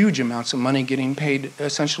there's huge amounts of money getting paid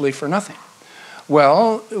essentially for nothing?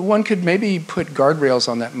 Well, one could maybe put guardrails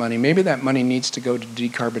on that money. Maybe that money needs to go to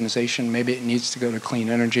decarbonization. Maybe it needs to go to clean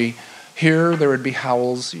energy. Here, there would be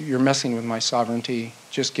howls. You're messing with my sovereignty.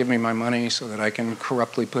 Just give me my money so that I can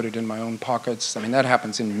corruptly put it in my own pockets. I mean, that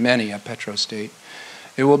happens in many a petrostate.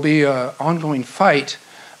 It will be an ongoing fight,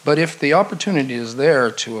 but if the opportunity is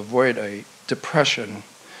there to avoid a depression,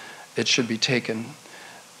 it should be taken.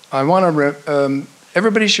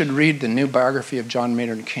 Everybody should read the new biography of John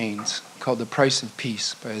Maynard Keynes called The Price of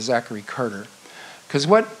Peace by Zachary Carter. Because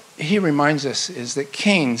what he reminds us is that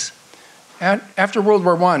Keynes, after World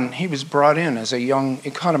War I, he was brought in as a young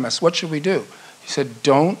economist. What should we do? He said,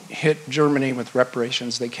 don't hit Germany with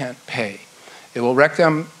reparations they can't pay. It will wreck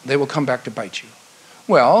them. They will come back to bite you.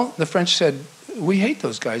 Well, the French said, we hate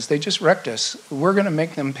those guys. They just wrecked us. We're going to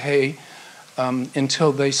make them pay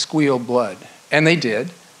until they squeal blood. And they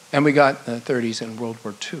did. And we got the 30s and World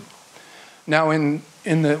War II. Now, when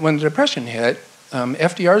the Depression hit,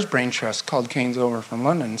 FDR's brain trust called Keynes over from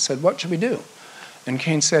London and said, what should we do? And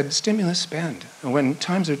Keynes said, stimulus spend. And when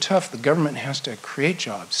times are tough, the government has to create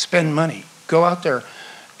jobs, spend money, go out there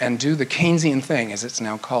and do the Keynesian thing, as it's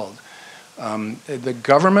now called. The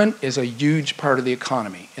government is a huge part of the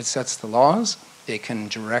economy. It sets the laws, it can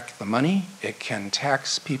direct the money, it can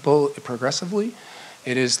tax people progressively.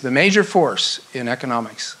 It is the major force in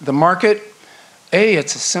economics. The market,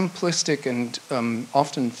 it's a simplistic and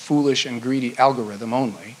often foolish and greedy algorithm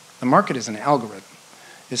only. The market is an algorithm.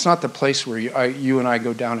 It's not the place where you and I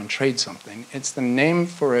go down and trade something. It's the name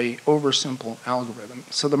for a oversimple algorithm.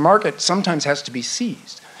 So the market sometimes has to be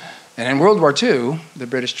seized. And in World War II, the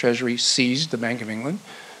British Treasury seized the Bank of England,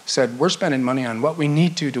 said, we're spending money on what we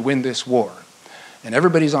need to win this war. And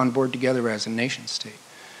everybody's on board together as a nation state.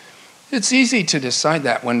 It's easy to decide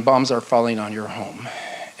that when bombs are falling on your home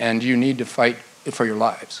and you need to fight for your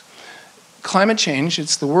lives. Climate change,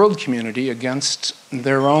 it's the world community against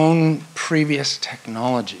their own previous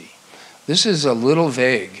technology. This is a little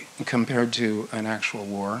vague compared to an actual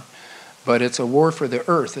war, but it's a war for the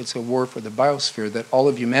earth, it's a war for the biosphere that all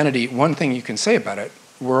of humanity, one thing you can say about it,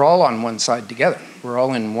 we're all on one side together. We're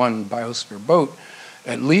all in one biosphere boat.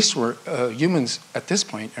 At least humans at this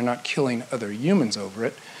point are not killing other humans over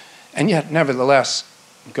it. And yet, nevertheless,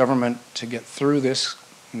 government, to get through this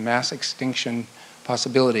mass extinction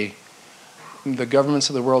possibility, the governments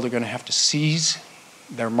of the world are going to have to seize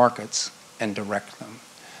their markets and direct them.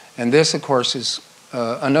 And this, of course, is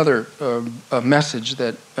another message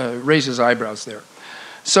that raises eyebrows there.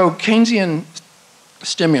 So Keynesian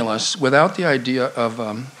stimulus, without the idea of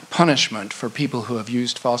punishment for people who have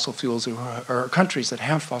used fossil fuels or countries that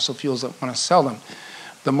have fossil fuels that want to sell them,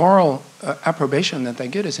 the moral approbation that they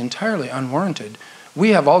get is entirely unwarranted.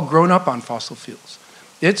 We have all grown up on fossil fuels.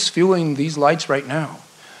 It's fueling these lights right now.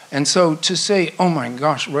 And so to say, oh my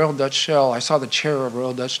gosh, Royal Dutch Shell, I saw the chair of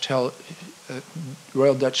Royal Dutch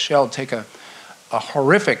Shell take a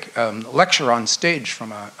horrific lecture on stage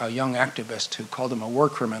from a young activist who called him a war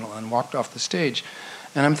criminal and walked off the stage.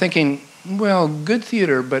 And I'm thinking, well, good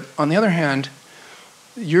theater, but on the other hand,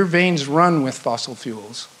 your veins run with fossil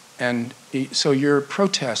fuels. And so your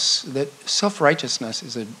protests that self-righteousness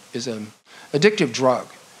is a addictive drug.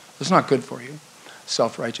 It's not good for you,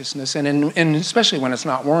 self-righteousness, and especially when it's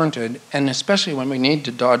not warranted, and especially when we need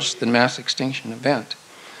to dodge the mass extinction event.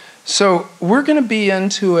 So we're going to be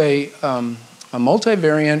into a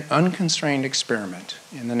multivariant, unconstrained experiment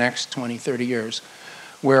in the next 20, 30 years,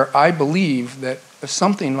 where I believe that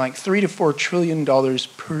something like $3 to $4 trillion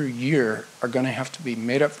per year are going to have to be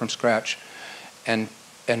made up from scratch and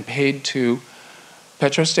paid to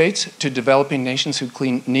petrostates, to developing nations who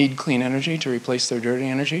need clean energy to replace their dirty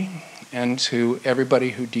energy, and to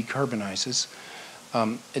everybody who decarbonizes,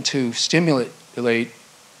 and to stimulate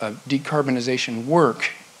decarbonization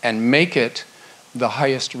work and make it the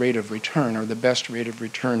highest rate of return or the best rate of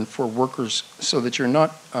return for workers, so that you're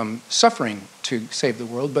not suffering to save the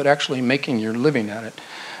world, but actually making your living at it.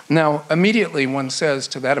 Now, immediately one says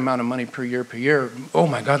to that amount of money per year, oh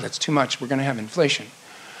my God, that's too much, we're going to have inflation.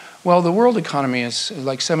 Well, the world economy is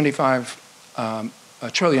like 75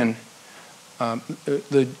 trillion,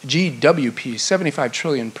 the GWP is 75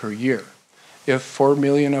 trillion per year. If 4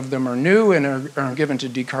 million of them are new and are given to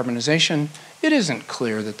decarbonization, it isn't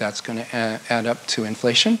clear that that's going to add up to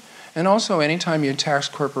inflation. And also, anytime you tax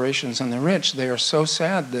corporations and the rich, they are so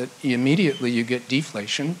sad that immediately you get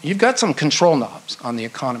deflation. You've got some control knobs on the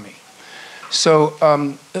economy. So,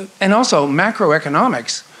 and also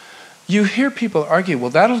macroeconomics, you hear people argue,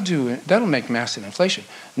 well, that'll make massive inflation.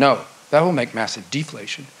 No, that will make massive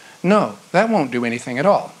deflation. No, that won't do anything at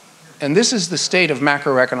all. And this is the state of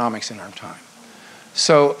macroeconomics in our time.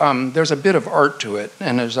 So there's a bit of art to it,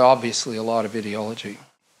 and there's obviously a lot of ideology.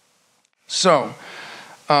 So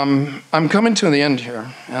I'm coming to the end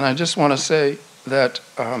here, and I just want to say that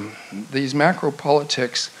these macro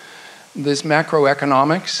politics, this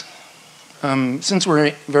macroeconomics, since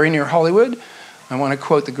we're very near Hollywood, I want to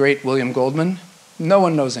quote the great William Goldman, no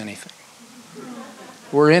one knows anything.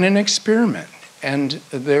 We're in an experiment, and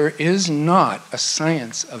there is not a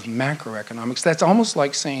science of macroeconomics. That's almost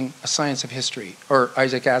like saying a science of history, or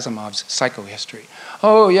Isaac Asimov's psychohistory.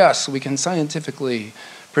 Oh yes, we can scientifically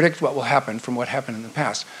predict what will happen from what happened in the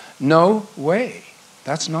past. No way,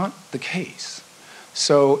 that's not the case.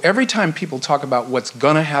 So every time people talk about what's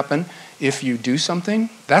gonna happen if you do something,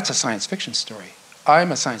 that's a science fiction story.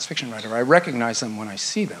 I'm a science fiction writer. I recognize them when I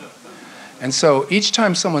see them. And so each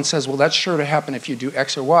time someone says, well, that's sure to happen if you do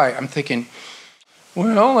X or Y, I'm thinking,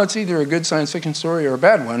 well, that's either a good science fiction story or a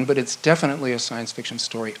bad one, but it's definitely a science fiction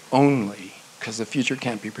story only, because the future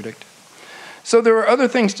can't be predicted. So there are other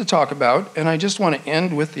things to talk about, and I just want to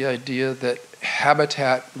end with the idea that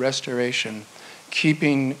habitat restoration,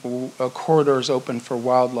 keeping corridors open for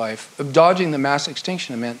wildlife, dodging the mass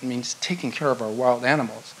extinction event means taking care of our wild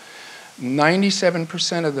animals.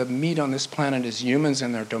 97% of the meat on this planet is humans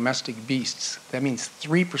and their domestic beasts. That means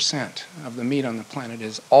 3% of the meat on the planet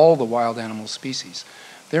is all the wild animal species.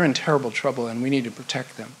 They're in terrible trouble, and we need to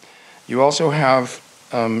protect them. You also have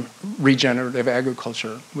regenerative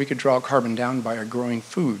agriculture. We could draw carbon down by growing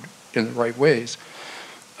food in the right ways.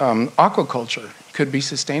 Aquaculture could be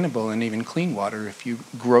sustainable and even clean water if you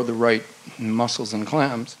grow the right mussels and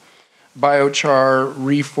clams. Biochar,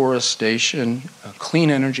 reforestation,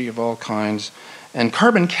 clean energy of all kinds, and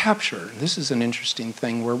carbon capture. This is an interesting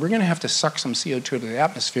thing where we're going to have to suck some CO2 to the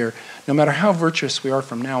atmosphere no matter how virtuous we are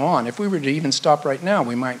from now on. If we were to even stop right now,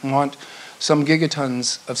 we might want some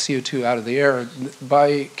gigatons of CO2 out of the air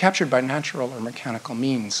captured by natural or mechanical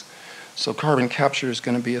means. So carbon capture is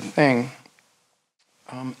going to be a thing.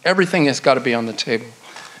 Everything has got to be on the table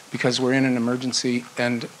because we're in an emergency,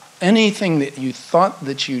 and anything that you thought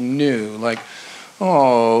that you knew, like,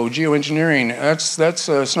 oh, geoengineering, that's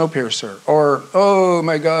a Snowpiercer, or, oh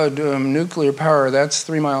my God, nuclear power, that's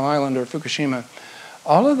 3 Mile Island or Fukushima.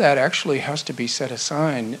 All of that actually has to be set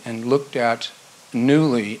aside and looked at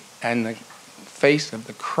newly in the face of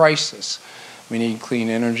the crisis. We need clean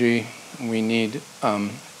energy, we need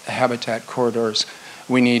habitat corridors,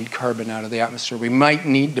 we need carbon out of the atmosphere. We might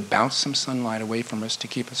need to bounce some sunlight away from us to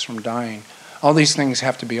keep us from dying. All these things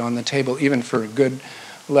have to be on the table, even for a good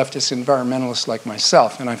leftist environmentalist like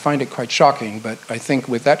myself, and I find it quite shocking, but I think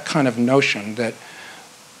with that kind of notion that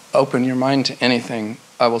open your mind to anything,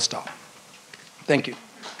 I will stop. Thank you.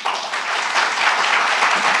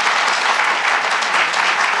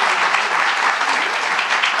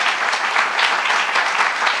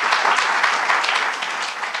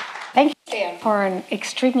 Thank you, Stan, for an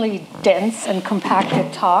extremely dense and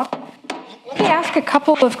compacted talk. Let me ask ask a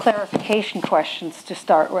couple of clarification questions to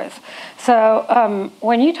start with. So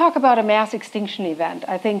when you talk about a mass extinction event,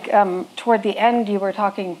 I think toward the end you were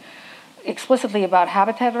talking explicitly about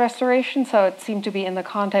habitat restoration, so it seemed to be in the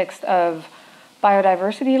context of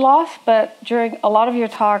biodiversity loss, but during a lot of your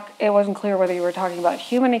talk, it wasn't clear whether you were talking about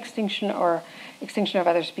human extinction or extinction of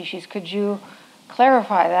other species. Could you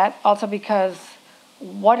clarify that? Also because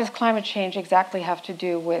what does climate change exactly have to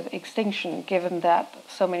do with extinction, given that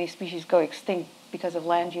so many species go extinct because of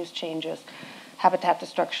land use changes, habitat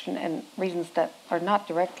destruction, and reasons that are not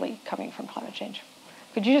directly coming from climate change?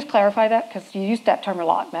 Could you just clarify that? Because you used that term a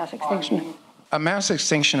lot, mass extinction. A mass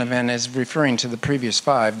extinction event is referring to the previous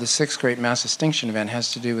five. The sixth great mass extinction event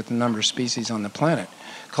has to do with the number of species on the planet.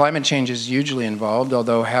 Climate change is hugely involved,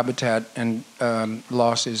 although habitat and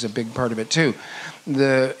loss is a big part of it too.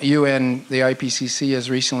 The UN, the IPCC, has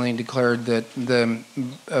recently declared that the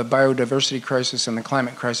biodiversity crisis and the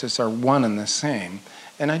climate crisis are one and the same.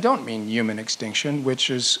 And I don't mean human extinction, which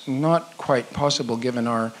is not quite possible given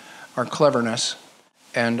our cleverness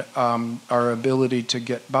and our ability to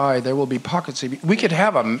get by. There will be pockets of, we could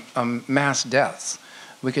have a mass deaths.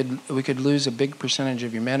 We could lose a big percentage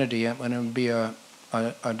of humanity, and it would be a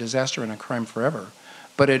disaster and a crime forever.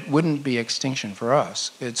 But it wouldn't be extinction for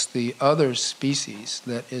us. It's the other species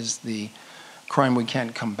that is the crime we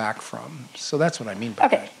can't come back from. So that's what I mean by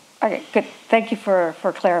that. Okay, good. Thank you for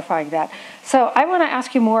clarifying that. So I want to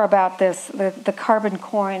ask you more about this, the carbon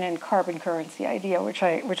coin and carbon currency idea, which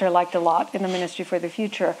I liked a lot in the Ministry for the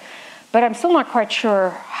Future. But I'm still not quite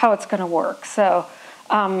sure how it's going to work. So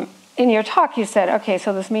in your talk, you said, okay,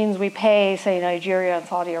 so this means we pay, say, Nigeria and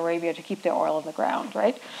Saudi Arabia to keep their oil in the ground,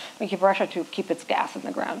 right? We keep Russia to keep its gas in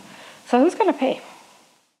the ground. So who's going to pay?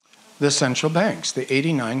 The central banks. The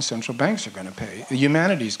 89 central banks are going to pay. The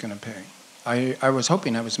Humanities is going to pay. I was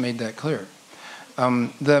hoping I was made that clear.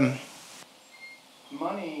 The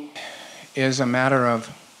money is a matter of,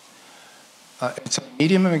 it's a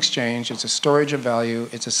medium of exchange, it's a storage of value,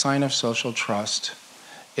 it's a sign of social trust.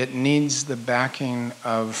 It needs the backing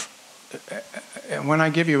of, when I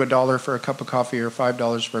give you $1 for a cup of coffee or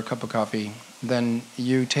 $5 for a cup of coffee, then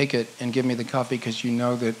you take it and give me the coffee because you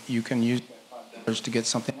know that you can use that $5 to get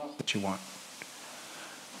something else that you want.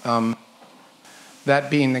 That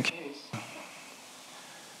being the case,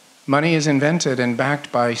 money is invented and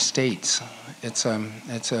backed by states. It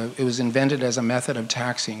was invented as a method of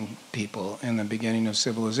taxing people in the beginning of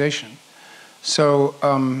civilization. So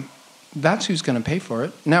that's who's going to pay for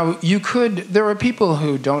it. Now, there are people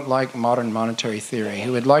who don't like modern monetary theory,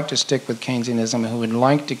 who would like to stick with Keynesianism, who would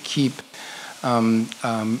like to keep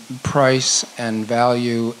price and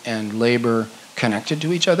value and labor connected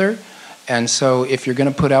to each other. And so if you're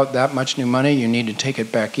going to put out that much new money, you need to take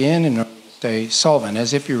it back in order to stay solvent,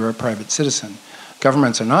 as if you were a private citizen.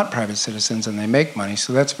 Governments are not private citizens and they make money,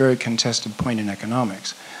 so that's a very contested point in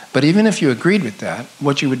economics. But even if you agreed with that,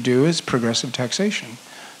 what you would do is progressive taxation.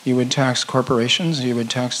 You would tax corporations, you would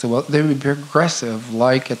tax the wealth. They would be progressive,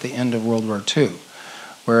 like at the end of World War II,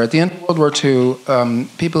 where at the end of World War II,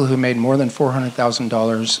 people who made more than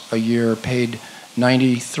 $400,000 a year paid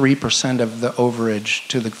 93% of the overage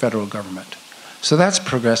to the federal government. So that's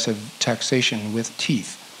progressive taxation with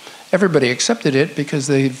teeth. Everybody accepted it because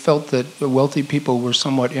they felt that the wealthy people were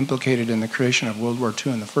somewhat implicated in the creation of World War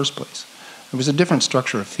II in the first place. It was a different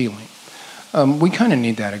structure of feeling. We kind of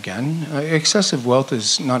need that again. Excessive wealth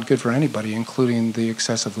is not good for anybody, including the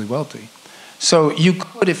excessively wealthy. So you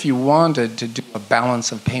could, if you wanted to do a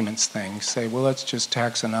balance of payments thing, say, well, let's just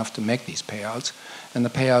tax enough to make these payouts, and the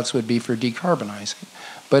payouts would be for decarbonizing.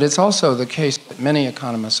 But it's also the case that many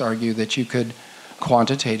economists argue that you could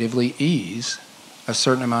quantitatively ease a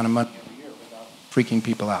certain amount of money every year without freaking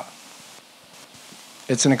people out.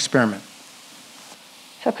 It's an experiment.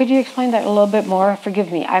 So could you explain that a little bit more?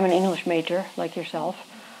 Forgive me, I'm an English major, like yourself.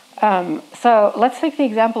 So let's take the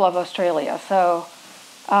example of Australia. So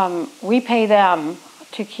we pay them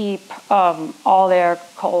to keep all their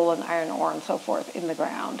coal and iron ore and so forth in the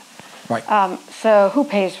ground. Right. So who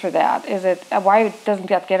pays for that? Is it why doesn't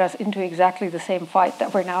that get us into exactly the same fight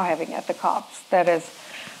that we're now having at the COPs? That is,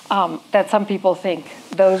 that some people think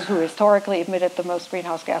those who historically emitted the most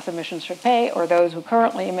greenhouse gas emissions should pay, or those who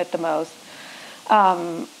currently emit the most.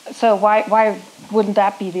 So why wouldn't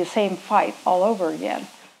that be the same fight all over again?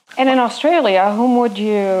 And in Australia, whom would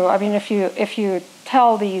you? I mean, if you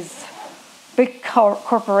tell these big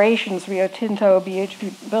corporations, Rio Tinto,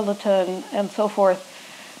 BHP Billiton, and so forth,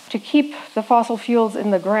 to keep the fossil fuels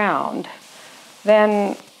in the ground,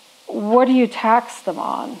 then what do you tax them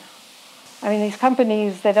on? I mean, these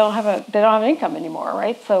companies, they don't have an income anymore,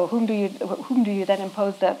 right? So whom do you then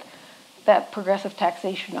impose that that progressive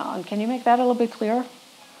taxation on. Can you make that a little bit clearer?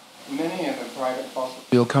 Many of the private fossil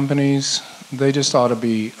fuel companies, they just ought to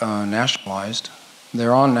be nationalized.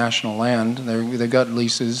 They're on national land. They've got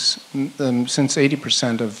leases. Since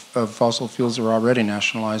 80% of fossil fuels are already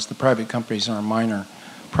nationalized, the private companies are a minor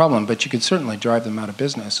problem, but you could certainly drive them out of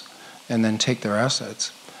business and then take their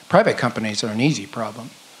assets. Private companies are an easy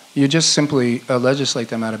problem. You just simply legislate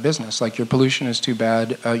them out of business. Like, your pollution is too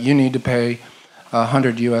bad. You need to pay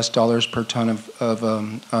 $100 per ton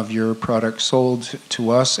of your product sold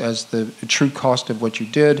to us as the true cost of what you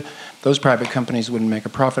did. Those private companies wouldn't make a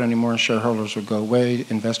profit anymore. Shareholders would go away.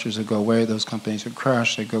 Investors would go away. Those companies would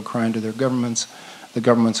crash. They'd go crying to their governments. The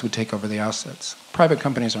governments would take over the assets. Private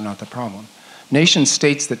companies are not the problem. Nation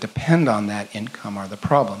states that depend on that income are the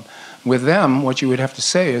problem. With them, what you would have to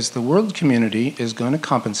say is the world community is going to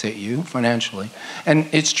compensate you financially. And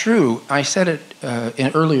it's true. I said it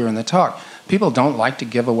earlier in the talk. People don't like to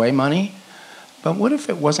give away money. But what if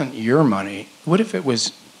it wasn't your money? What if it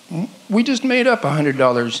was, we just made up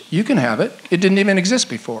 $100. You can have it. It didn't even exist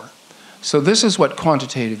before. So this is what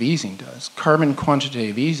quantitative easing does. Carbon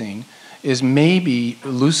quantitative easing is maybe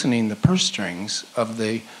loosening the purse strings of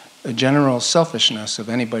the general selfishness of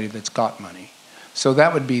anybody that's got money. So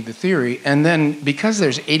that would be the theory. And then, because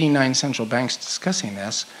there's 89 central banks discussing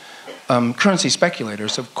this, currency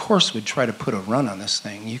speculators, of course, would try to put a run on this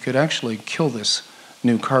thing. You could actually kill this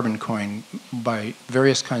new carbon coin by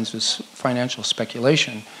various kinds of financial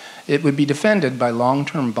speculation. It would be defended by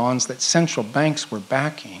long-term bonds that central banks were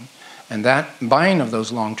backing, and that buying of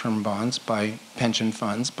those long-term bonds by pension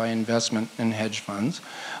funds, by investment and hedge funds,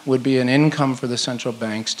 would be an income for the central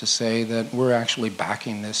banks to say that we're actually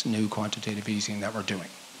backing this new quantitative easing that we're doing.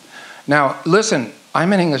 Now, listen,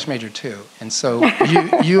 I'm an English major too, and so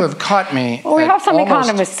you have caught me. Well, we have some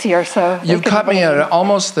economists here, so you've caught me at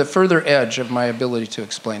almost the further edge of my ability to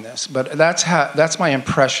explain this. But that's my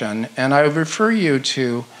impression, and I would refer you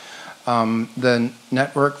to the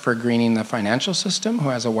Network for Greening the Financial System, who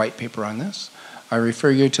has a white paper on this. I refer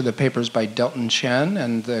you to the papers by Delton Chen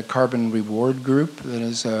and the Carbon Reward Group that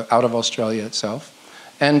is out of Australia itself,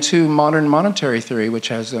 and to modern monetary theory, which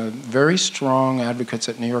has very strong advocates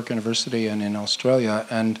at New York University and in Australia.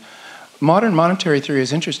 And modern monetary theory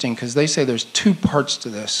is interesting because they say there's two parts to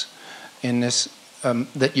this, in this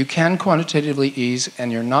that you can quantitatively ease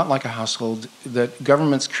and you're not like a household, that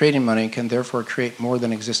governments creating money can therefore create more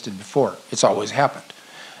than existed before. It's always happened.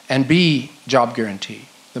 And B, job guarantee.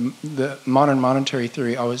 The modern monetary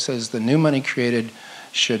theory always says the new money created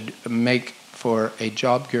should make for a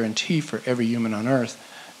job guarantee for every human on earth.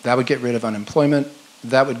 That would get rid of unemployment.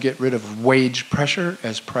 That would get rid of wage pressure,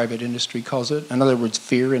 as private industry calls it. In other words,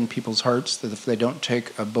 fear in people's hearts that if they don't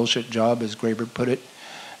take a bullshit job, as Graeber put it,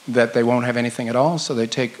 that they won't have anything at all, so they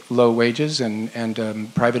take low wages,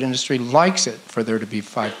 and private industry likes it for there to be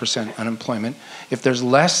 5% unemployment. If there's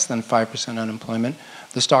less than 5% unemployment,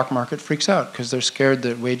 the stock market freaks out because they're scared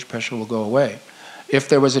that wage pressure will go away. If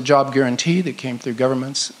there was a job guarantee that came through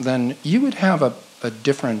governments, then you would have a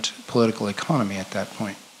different political economy at that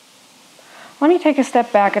point. Let me take a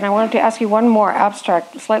step back, and I wanted to ask you one more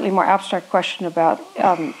abstract, slightly more abstract question about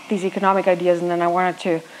these economic ideas, and then I wanted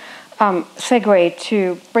to segue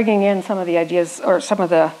to bringing in some of the ideas or some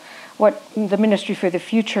of what the Ministry for the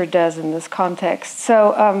Future does in this context.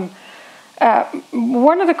 So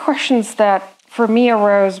one of the questions that for me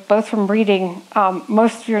arose both from reading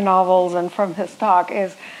most of your novels and from this talk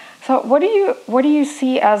is, so what do you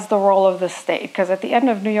see as the role of the state? Because at the end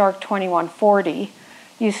of New York 2140,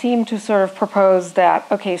 you seem to sort of propose that,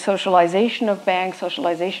 okay, socialization of banks,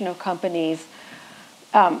 socialization of companies,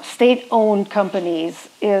 state-owned companies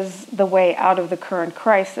is the way out of the current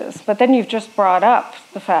crisis. But then you've just brought up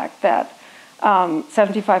the fact that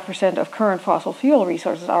 75% of current fossil fuel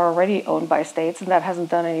resources are already owned by states, and that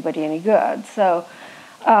hasn't done anybody any good. So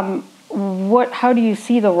how do you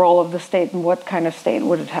see the role of the state, and what kind of state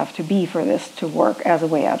would it have to be for this to work as a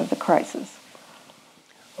way out of the crisis?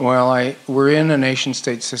 Well, we're in a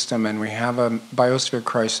nation-state system, and we have a biosphere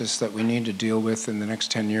crisis that we need to deal with in the next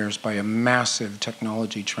 10 years by a massive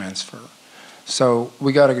technology transfer. So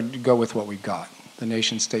we got to go with what we've got, the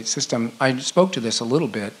nation-state system. I spoke to this a little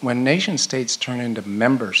bit. When nation-states turn into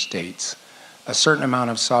member states, a certain amount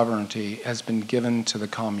of sovereignty has been given to the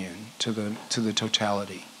commune, to the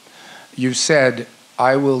totality. You said,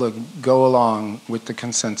 I will go along with the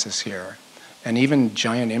consensus here. And even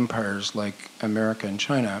giant empires like America and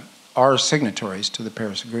China are signatories to the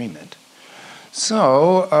Paris Agreement.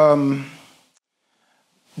 So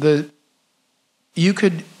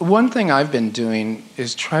one thing I've been doing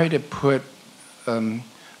is try to put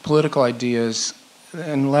political ideas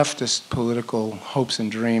and leftist political hopes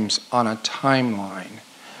and dreams on a timeline.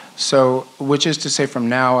 So, which is to say from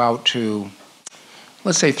now out to,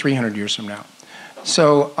 let's say 300 years from now.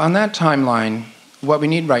 So on that timeline, what we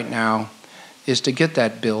need right now is to get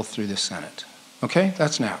that bill through the Senate. Okay,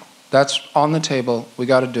 that's now. That's on the table, we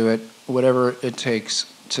gotta do it, whatever it takes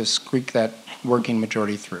to squeak that working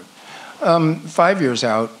majority through. 5 years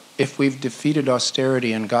out, if we've defeated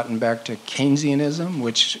austerity and gotten back to Keynesianism,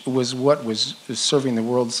 which was what was serving the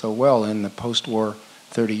world so well in the post-war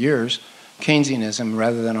 30 years, Keynesianism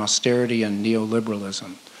rather than austerity and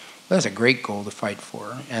neoliberalism. That's a great goal to fight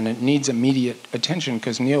for, and it needs immediate attention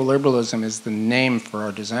because neoliberalism is the name for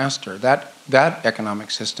our disaster. That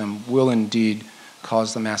economic system will indeed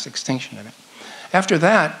cause the mass extinction of it. After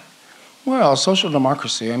that, well, social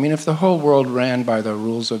democracy. I mean, if the whole world ran by the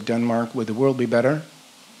rules of Denmark, would the world be better?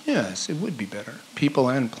 Yes, it would be better, people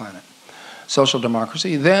and planet. Social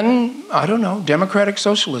democracy. Then, I don't know, democratic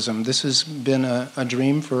socialism. This has been a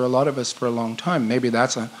dream for a lot of us for a long time. Maybe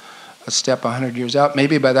that's a step 100 years out.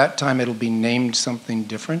 Maybe by that time it'll be named something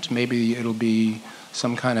different. Maybe it'll be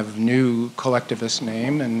some kind of new collectivist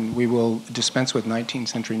name, and we will dispense with 19th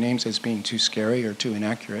century names as being too scary or too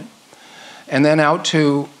inaccurate. And then out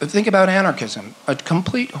to, think about anarchism, a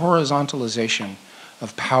complete horizontalization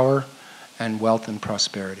of power and wealth and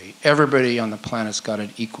prosperity. Everybody on the planet's got it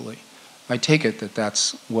equally. I take it that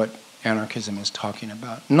that's what anarchism is talking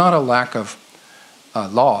about. Not a lack of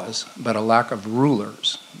laws, but a lack of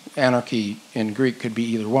rulers. Anarchy in Greek could be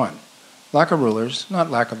either one. Lack of rulers, not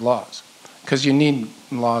lack of laws. Because you need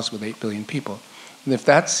laws with 8 billion people. And if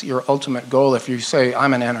that's your ultimate goal, if you say,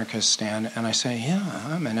 I'm an anarchist, Stan, and I say, yeah,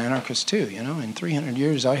 I'm an anarchist too, you know, in 300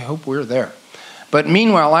 years, I hope we're there. But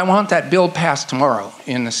meanwhile, I want that bill passed tomorrow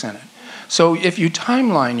in the Senate. So if you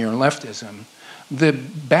timeline your leftism, the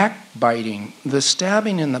backbiting, the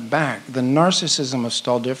stabbing in the back, the narcissism of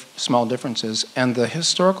small differences, and the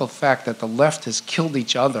historical fact that the left has killed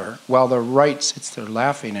each other while the right sits there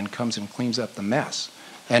laughing and comes and cleans up the mess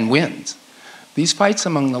and wins. These fights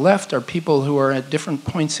among the left are people who are at different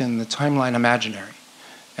points in the timeline imaginary.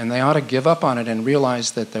 And they ought to give up on it and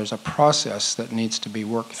realize that there's a process that needs to be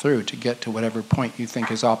worked through to get to whatever point you think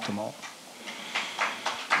is optimal.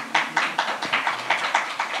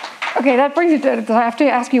 Okay, that brings me to, I have to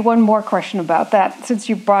ask you one more question about that, since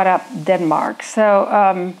you brought up Denmark.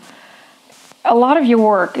 So a lot of your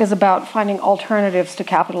work is about finding alternatives to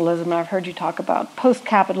capitalism, and I've heard you talk about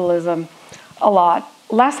post-capitalism a lot.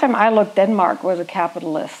 Last time I looked, Denmark was a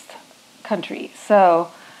capitalist country.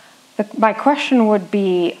 So my question would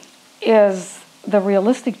be, is the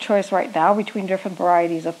realistic choice right now between different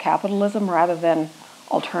varieties of capitalism rather than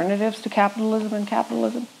alternatives to capitalism and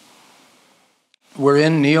capitalism? We're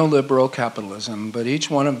in neoliberal capitalism, but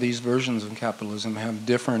each one of these versions of capitalism have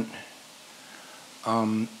different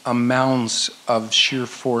amounts of sheer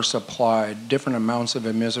force applied, different amounts of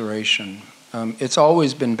immiseration. It's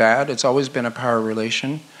always been bad. It's always been a power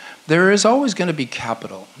relation. There is always going to be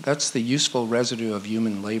capital. That's the useful residue of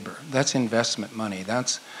human labor. That's investment money.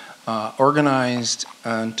 That's organized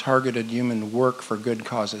and targeted human work for good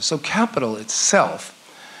causes. So capital itself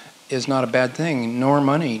is not a bad thing, nor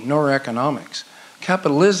money, nor economics.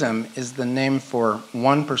 Capitalism is the name for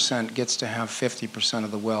 1% gets to have 50%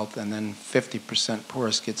 of the wealth, and then 50%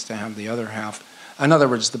 poorest gets to have the other half. In other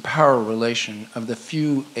words, the power relation of the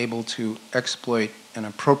few able to exploit and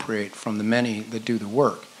appropriate from the many that do the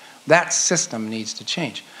work. That system needs to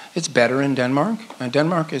change. It's better in Denmark, and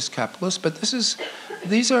Denmark is capitalist, but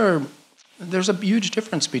there's a huge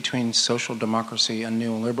difference between social democracy and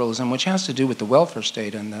neoliberalism, which has to do with the welfare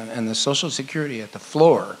state and the social security at the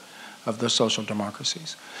floor of the social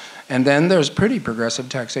democracies. And then there's pretty progressive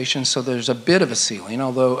taxation, so there's a bit of a ceiling,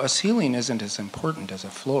 although a ceiling isn't as important as a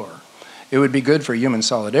floor. It would be good for human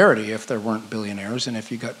solidarity if there weren't billionaires, and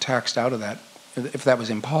if you got taxed out of that, if that was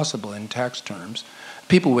impossible in tax terms,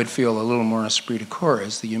 people would feel a little more esprit de corps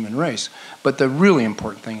as the human race. But the really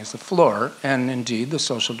important thing is the floor, and indeed the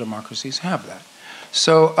social democracies have that.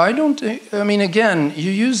 So I mean, again,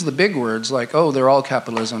 you use the big words like, oh, they're all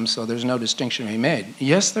capitalism, so there's no distinction to be made.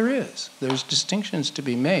 Yes, there is. There's distinctions to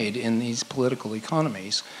be made in these political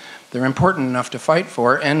economies. They're important enough to fight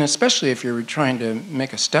for, and especially if you're trying to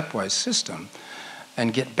make a stepwise system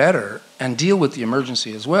and get better and deal with the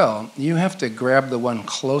emergency as well, you have to grab the one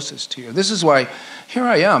closest to you. This is why, here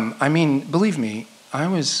I am. I mean, believe me, I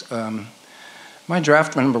was... my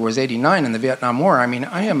draft number was 89 in the Vietnam War. I mean,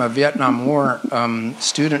 I am a Vietnam War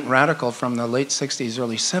student radical from the late 60s,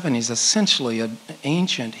 early 70s, essentially an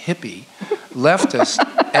ancient hippie, leftist.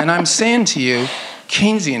 And I'm saying to you,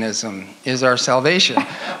 Keynesianism is our salvation.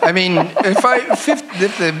 I mean,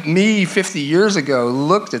 if me 50 years ago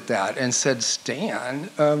looked at that and said, Stan,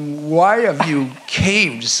 why have you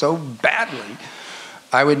caved so badly?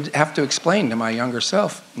 I would have to explain to my younger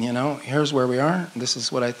self, here's where we are, this is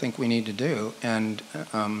what I think we need to do, and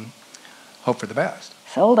hope for the best.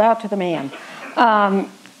 Sold out to the man.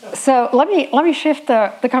 So let me shift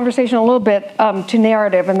the conversation a little bit to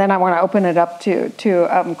narrative, and then I want to open it up to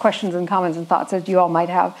questions and comments and thoughts that you all might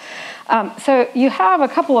have. So you have a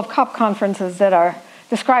couple of COP conferences that are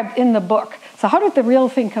described in the book. So how did the real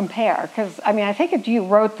thing compare? Because, I take it you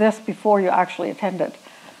wrote this before you actually attended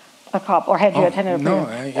a COP, or had you attended a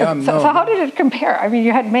previous? So how did it compare?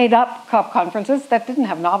 You had made up COP conferences that didn't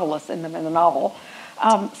have novelists in them in the novel.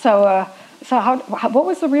 So what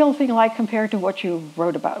was the real thing like compared to what you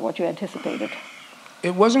wrote about, what you anticipated?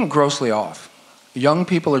 It wasn't grossly off. Young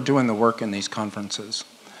people are doing the work in these conferences.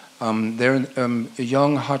 They're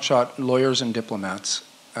young, hotshot lawyers and diplomats,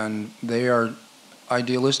 and they are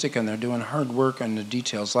idealistic, and they're doing hard work on the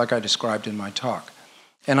details, like I described in my talk.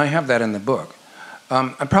 And I have that in the book.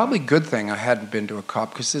 A probably good thing I hadn't been to a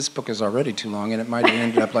COP, because this book is already too long, and it might have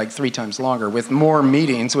ended up like 3 times longer with more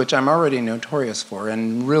meetings, which I'm already notorious for.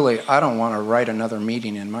 And really, I don't want to write another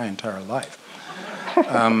meeting in my entire life.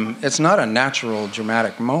 It's not a natural,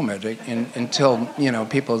 dramatic moment until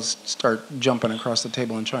people start jumping across the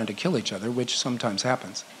table and trying to kill each other, which sometimes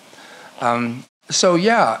happens. So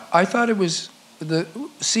yeah, I thought it was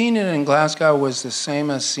seeing it in Glasgow was the same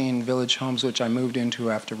as seeing Village Homes, which I moved into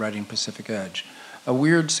after writing Pacific Edge. A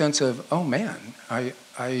weird sense of, oh man,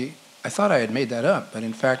 I thought I had made that up, but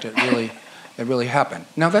in fact it really happened.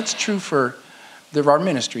 Now that's true there are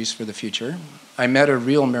ministries for the future. I met a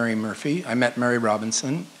real Mary Murphy, I met Mary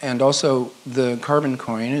Robinson, and also the carbon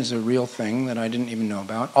coin is a real thing that I didn't even know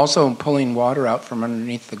about. Also pulling water out from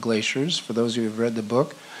underneath the glaciers, for those who have read the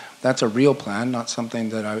book, that's a real plan, not something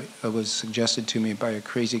that was suggested to me by a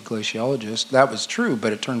crazy glaciologist. That was true,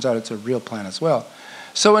 but it turns out it's a real plan as well.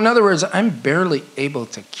 So in other words, I'm barely able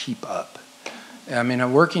to keep up. I'm a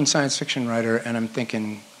working science fiction writer, and I'm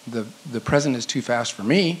thinking the present is too fast for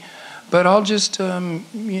me, but I'll just,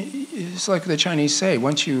 it's like the Chinese say,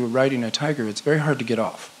 once you're riding a tiger, it's very hard to get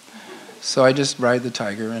off. So I just ride the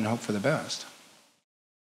tiger and hope for the best.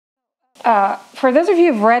 For those of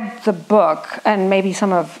you who've read the book, and maybe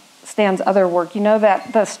some of Stan's other work, you know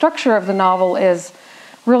that the structure of the novel is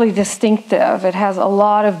really distinctive. It has a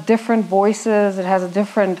lot of different voices. It has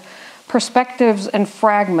different perspectives and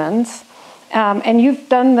fragments. And you've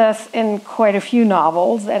done this in quite a few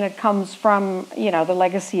novels, and it comes from, the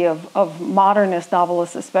legacy of modernist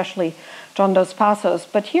novelists, especially John Dos Passos.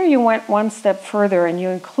 But here you went one step further, and you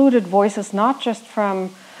included voices not just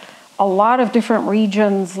from a lot of different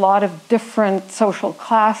regions, a lot of different social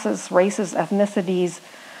classes, races, ethnicities.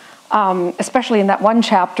 Especially in that one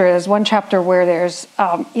chapter, there's one chapter where there's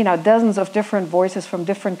dozens of different voices from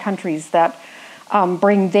different countries that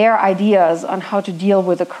bring their ideas on how to deal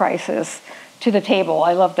with a crisis to the table.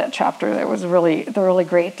 I love that chapter. That was really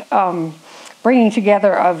great bringing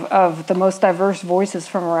together of the most diverse voices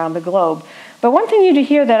from around the globe. But one thing you do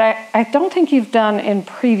here that I don't think you've done in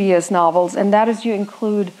previous novels, and that is you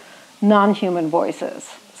include non-human voices.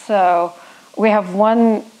 So we have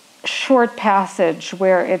one short passage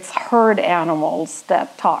where it's herd animals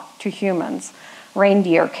that talk to humans,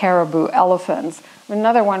 reindeer, caribou, elephants.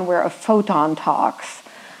 Another one where a photon talks.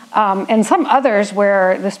 And some others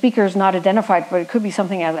where the speaker is not identified, but it could be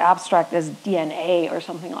something as abstract as DNA or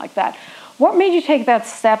something like that. What made you take that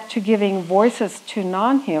step to giving voices to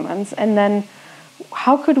non-humans? And then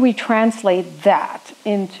how could we translate that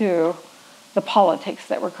into the politics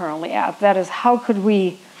that we're currently at? That is, how could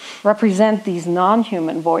we represent these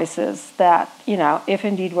non-human voices that, if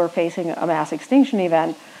indeed we're facing a mass extinction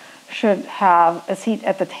event, should have a seat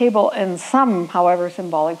at the table in some, however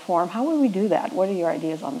symbolic form? How would we do that? What are your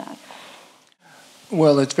ideas on that?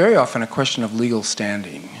 Well, it's very often a question of legal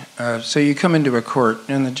standing. So you come into a court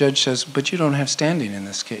and the judge says, but you don't have standing in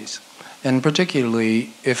this case. And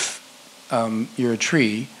particularly if you're a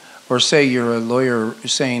tree, or say you're a lawyer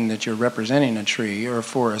saying that you're representing a tree or a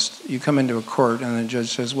forest, you come into a court and the judge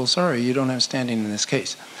says, well, sorry, you don't have standing in this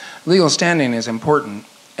case. Legal standing is important,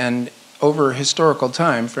 and over historical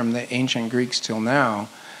time, from the ancient Greeks till now,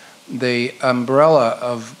 the umbrella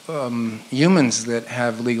of humans that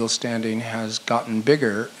have legal standing has gotten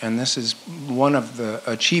bigger, and this is one of the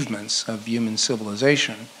achievements of human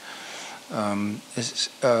civilization. And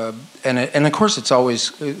of course it's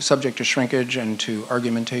always subject to shrinkage and to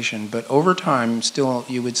argumentation, but over time still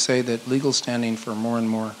you would say that legal standing for more and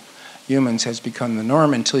more humans has become the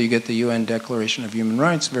norm until you get the UN Declaration of Human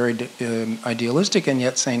Rights, very idealistic, and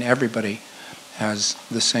yet saying everybody has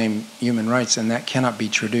the same human rights, and that cannot be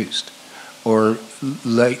traduced or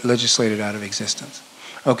legislated out of existence.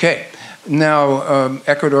 Okay, now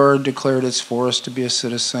Ecuador declared its forest to be a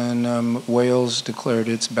citizen. Wales declared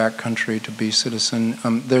its backcountry to be citizen.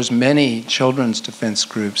 There's many children's defense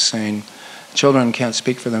groups saying children can't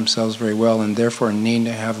speak for themselves very well and therefore need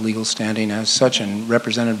to have legal standing as such and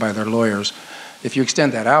represented by their lawyers, if you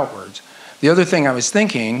extend that outwards. The other thing I was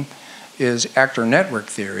thinking is actor network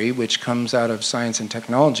theory, which comes out of science and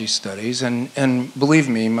technology studies. And believe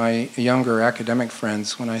me, my younger academic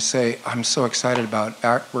friends, when I say I'm so excited about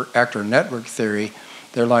actor network theory,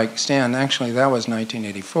 they're like, Stan, actually that was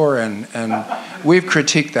 1984, and we've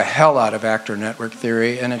critiqued the hell out of actor network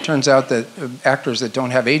theory, and it turns out that actors that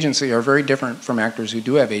don't have agency are very different from actors who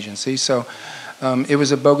do have agency. So it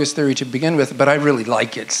was a bogus theory to begin with, but I really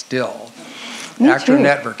like it still. Actor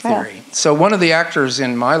network theory. Yeah. So one of the actors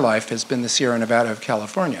in my life has been the Sierra Nevada of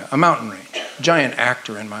California, a mountain range, giant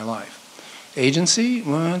actor in my life. Agency?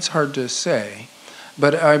 Well, it's hard to say.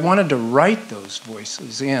 But I wanted to write those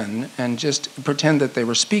voices in and just pretend that they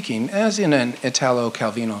were speaking, as in an Italo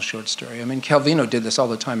Calvino short story. I mean, Calvino did this all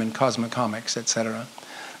the time in Cosmic Comics, etc.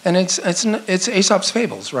 And it's Aesop's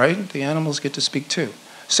fables, right? The animals get to speak too.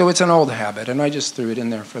 So it's an old habit, and I just threw it in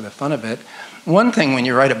there for the fun of it. One thing when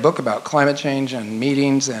you write a book about climate change and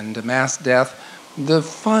meetings and mass death, the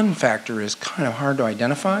fun factor is kind of hard to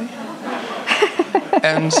identify.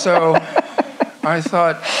 And so I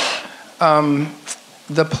thought,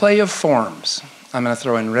 the play of forms. I'm going to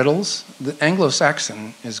throw in riddles. The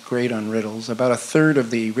Anglo-Saxon is great on riddles. About a third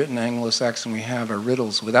of the written Anglo-Saxon we have are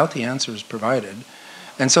riddles without the answers provided.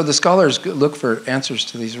 And so the scholars look for answers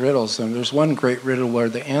to these riddles. And there's one great riddle where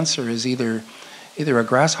the answer is either a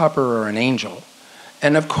grasshopper or an angel.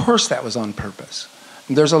 And of course that was on purpose.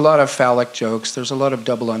 There's a lot of phallic jokes. There's a lot of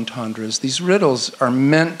double entendres. These riddles are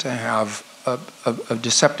meant to have a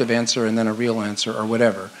deceptive answer and then a real answer or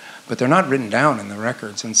whatever. But they're not written down in the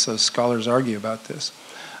records, and so scholars argue about this.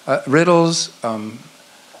 Riddles,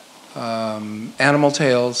 animal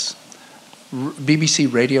tales,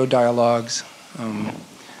 BBC radio dialogues,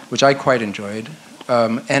 which I quite enjoyed,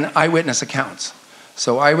 and eyewitness accounts.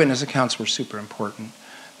 So eyewitness accounts were super important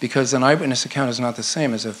because an eyewitness account is not the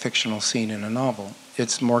same as a fictional scene in a novel.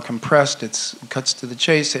 It's more compressed, it cuts to the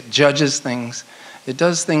chase, it judges things. It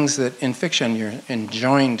does things that in fiction you're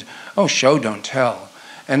enjoined, oh, show, don't tell.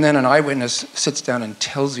 And then an eyewitness sits down and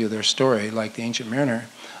tells you their story, like the Ancient Mariner.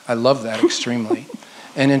 I love that extremely.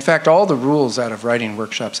 And in fact, all the rules out of writing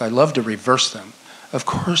workshops, I love to reverse them. Of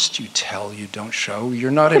course you tell, you don't show.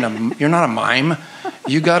 You're not a mime.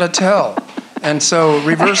 You gotta tell. And so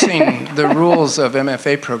reversing the rules of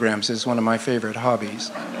MFA programs is one of my favorite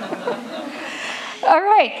hobbies. All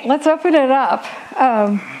right, let's open it up.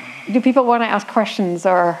 Do people want to ask questions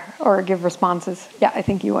or give responses? Yeah, I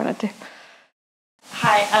think you wanted to.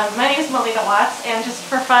 Hi, my name is Melita Watts, and just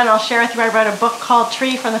for fun, I'll share with you, I wrote a book called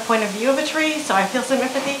Tree from the Point of View of a Tree, so I feel some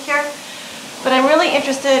empathy here. But I'm really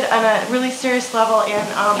interested on a really serious level in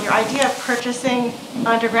your idea of purchasing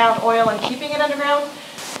underground oil and keeping it underground.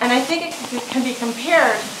 And I think it can be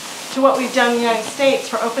compared to what we've done in the United States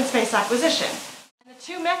for open space acquisition. And the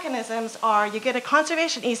two mechanisms are you get a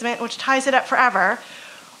conservation easement, which ties it up forever,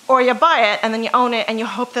 or you buy it and then you own it and you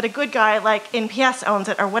hope that a good guy like NPS owns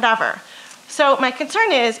it or whatever. So my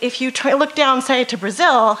concern is if you look down, say, to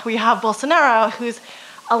Brazil, where you have Bolsonaro, who's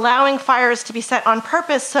allowing fires to be set on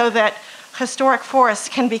purpose so that historic forests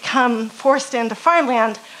can become forced into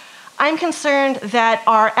farmland, I'm concerned that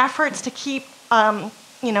our efforts to keep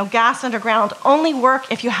gas underground only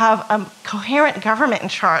work if you have a coherent government in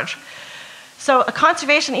charge. So a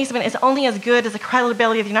conservation easement is only as good as the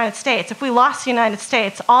credibility of the United States. If we lost the United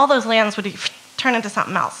States, all those lands would turn into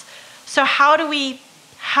something else. So how do we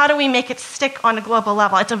make it stick on a global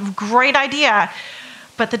level? It's a great idea,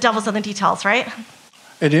 but the devil's in the details, right?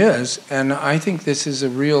 It is, and I think this is a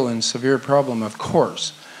real and severe problem, of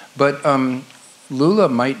course. But Lula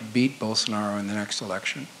might beat Bolsonaro in the next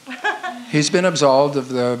election. He's been absolved of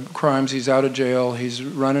the crimes. He's out of jail. He's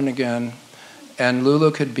running again. And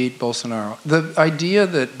Lula could beat Bolsonaro. The idea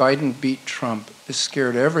that Biden beat Trump has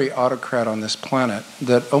scared every autocrat on this planet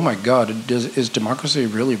that, oh my God, is democracy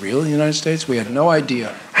really real in the United States? We had no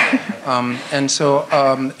idea. And so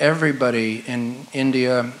everybody in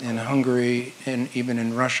India, in Hungary, and even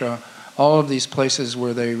in Russia, all of these places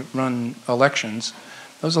where they run elections,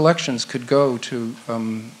 those elections could go to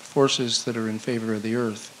forces that are in favor of the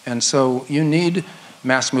earth. And so you need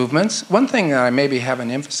mass movements. One thing that I maybe haven't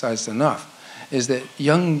emphasized enough is that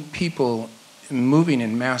young people moving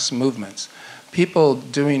in mass movements, people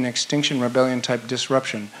doing extinction rebellion type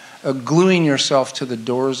disruption, gluing yourself to the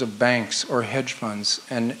doors of banks or hedge funds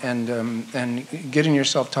and getting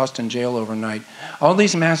yourself tossed in jail overnight. All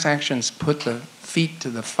these mass actions put the feet to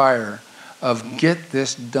the fire of get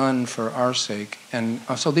this done for our sake. And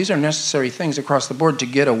so these are necessary things across the board to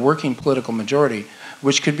get a working political majority,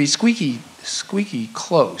 which could be squeaky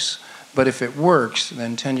close. But if it works,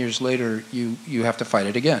 then 10 years later, you have to fight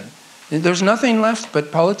it again. There's nothing left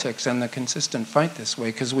but politics and the consistent fight this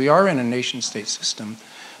way, because we are in a nation-state system.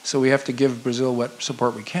 So we have to give Brazil what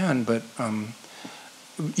support we can, but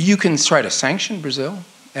you can try to sanction Brazil.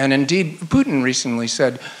 And indeed, Putin recently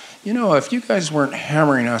said, you know, if you guys weren't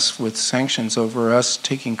hammering us with sanctions over us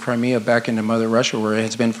taking Crimea back into Mother Russia where it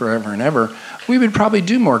has been forever and ever, we would probably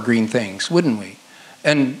do more green things, wouldn't we?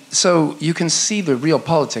 And so you can see the real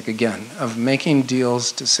politic again of making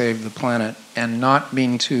deals to save the planet and not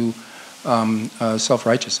being too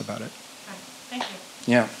self-righteous about it. Thank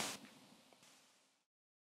you. Yeah.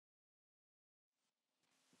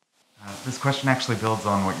 This question actually builds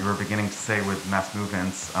on what you were beginning to say with mass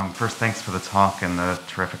movements. First, thanks for the talk and the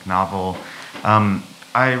terrific novel.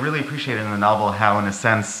 I really appreciated in the novel how, in a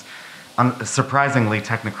sense, surprisingly,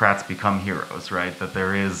 technocrats become heroes, right? That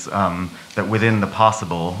there is, that within the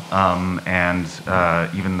possible and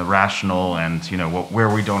even the rational and, you know,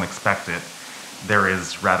 where we don't expect it, there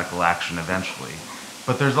is radical action eventually.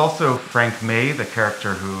 But there's also Frank May, the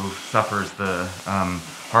character who suffers the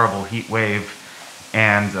horrible heat wave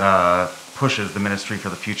and pushes the Ministry for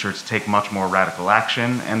the Future to take much more radical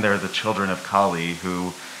action. And there are the children of Kali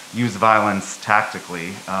who use violence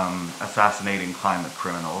tactically, assassinating climate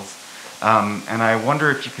criminals. And I wonder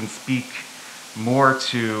if you can speak more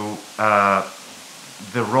to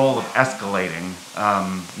the role of escalating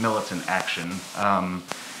militant action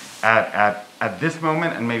at this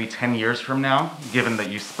moment and maybe 10 years from now, given that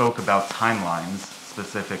you spoke about timelines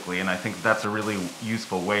specifically. And I think that's a really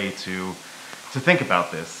useful way to think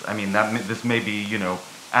about this. I mean, this may be, you know,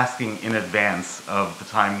 asking in advance of the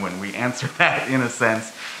time when we answer that in a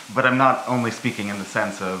sense, but I'm not only speaking in the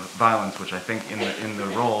sense of violence, which I think in the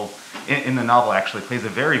role, in the novel actually plays a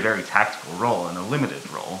very, very tactical role and a limited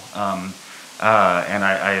role. And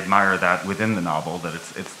I admire that within the novel, that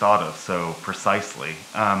it's thought of so precisely.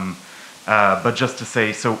 But just to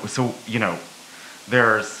say, so you know,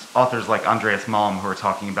 there's authors like Andreas Malm who are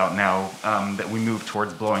talking about now that we move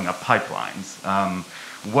towards blowing up pipelines.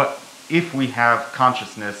 What if we have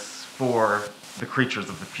consciousness for the creatures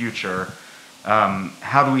of the future?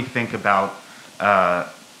 How do we think about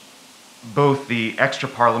both the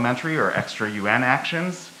extra-parliamentary or extra-UN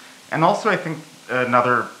actions? And also, I think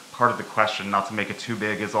another part of the question, not to make it too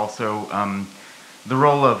big, is also the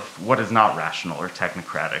role of what is not rational or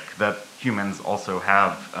technocratic, that humans also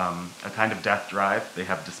have a kind of death drive. They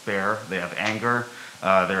have despair, they have anger.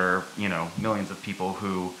 There are, you know, millions of people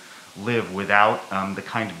who live without the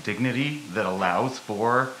kind of dignity that allows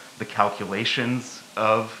for the calculations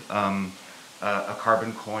of a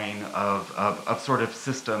carbon coin, of sort of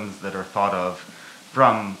systems that are thought of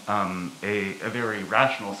from a very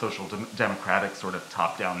rational social democratic sort of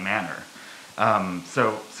top-down manner.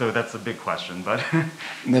 So that's a big question, but...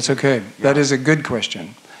 That's okay. Yeah. That is a good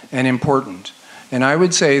question and important. And I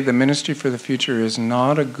would say the Ministry for the Future is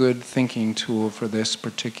not a good thinking tool for this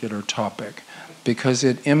particular topic because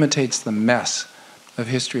it imitates the mess of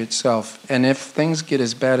history itself. And if things get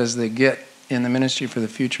as bad as they get in the Ministry for the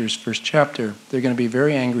Future's first chapter, they're going to be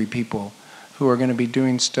very angry people who are going to be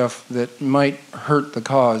doing stuff that might hurt the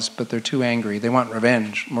cause, but they're too angry. They want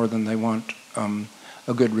revenge more than they want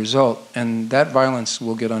a good result. And that violence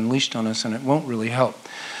will get unleashed on us, and it won't really help.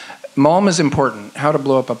 Malm is important, how to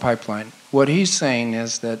blow up a pipeline. What he's saying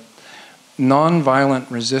is that nonviolent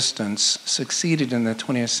resistance succeeded in the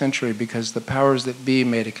 20th century because the powers that be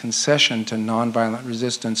made a concession to nonviolent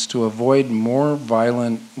resistance to avoid more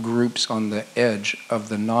violent groups on the edge of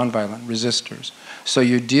the nonviolent resistors. So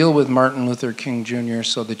you deal with Martin Luther King Jr.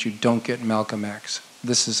 so that you don't get Malcolm X.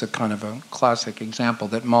 This is a kind of a classic example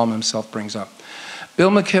that Malm himself brings up.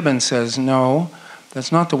 Bill McKibben says, no,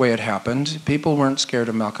 that's not the way it happened. People weren't scared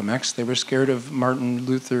of Malcolm X. They were scared of Martin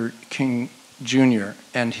Luther King Jr.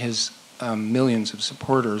 and his millions of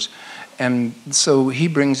supporters. And so he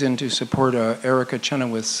brings into support Erica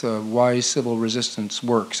Chenoweth's Why Civil Resistance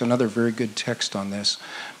Works, another very good text on this,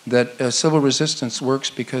 that civil resistance works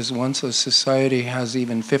because once a society has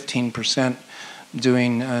even 15%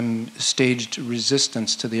 doing staged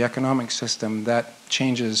resistance to the economic system, that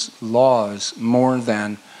changes laws more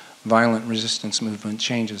than violent resistance movement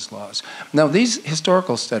changes laws. Now, these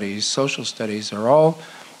historical studies, social studies, are all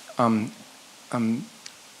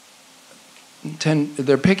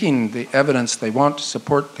they're picking the evidence they want to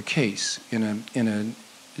support the case in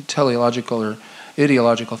a teleological or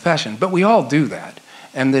ideological fashion. But we all do that.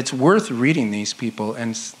 And it's worth reading these people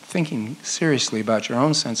and thinking seriously about your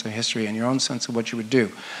own sense of history and your own sense of what you would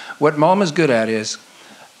do. What Malm is good at is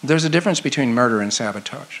there's a difference between murder and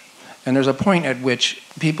sabotage. And there's a point at which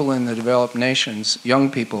people in the developed nations,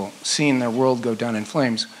 young people, seeing their world go down in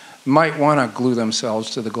flames, might want to glue themselves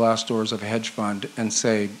to the glass doors of a hedge fund and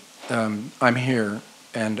say, I'm here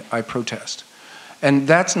and I protest. And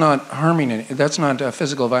that's not harming, that's not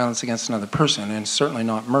physical violence against another person, and certainly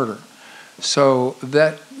not murder. So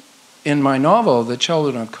that, in my novel, the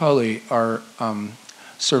children of Kali are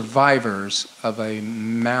survivors of a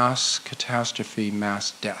mass catastrophe,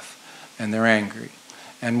 mass death, and they're angry.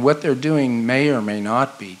 And what they're doing may or may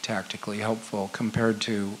not be tactically helpful compared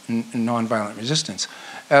to nonviolent resistance.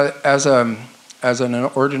 As an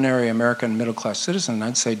ordinary American middle-class citizen,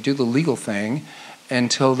 I'd say do the legal thing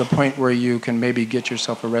until the point where you can maybe get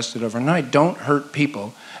yourself arrested overnight. Don't hurt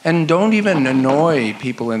people, and don't even annoy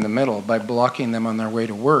people in the middle by blocking them on their way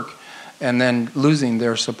to work and then losing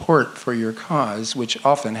their support for your cause, which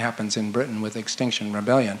often happens in Britain with Extinction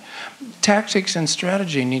Rebellion. Tactics and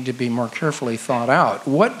strategy need to be more carefully thought out.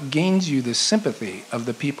 What gains you the sympathy of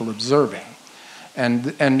the people observing?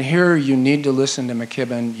 And here you need to listen to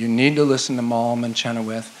McKibben, you need to listen to Malm and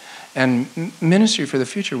Chenoweth, and Ministry for the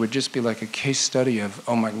Future would just be like a case study of,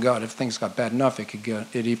 oh my God, if things got bad enough, it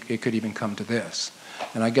could even come to this.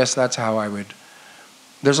 And I guess that's how I would.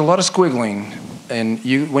 There's a lot of squiggling, and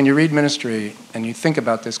when you read Ministry and you think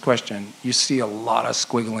about this question, you see a lot of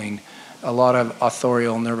squiggling, a lot of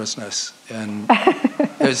authorial nervousness, and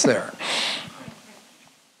it's there.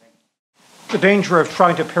 The danger of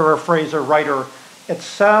trying to paraphrase a writer, it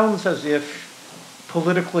sounds as if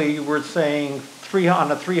politically we're saying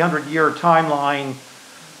on a 300-year timeline,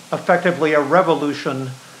 effectively a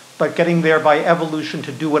revolution, but getting there by evolution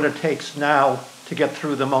to do what it takes now to get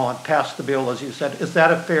through the moment, pass the bill, as you said. Is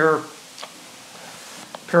that a fair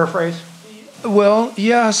paraphrase? Well,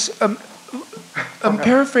 yes.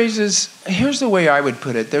 Paraphrases, here's the way I would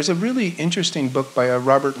put it. There's a really interesting book by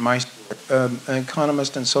Robert Meister, an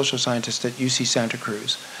economist and social scientist at UC Santa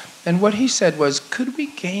Cruz. And what he said was, could we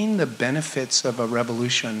gain the benefits of a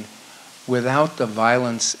revolution without the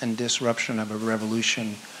violence and disruption of a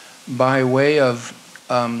revolution by way of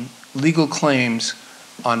legal claims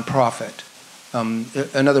on profit?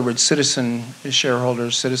 In other words, citizen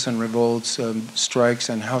shareholders, citizen revolts, strikes,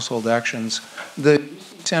 and household actions. The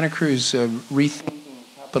Santa Cruz Rethinking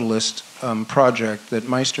Capitalist project that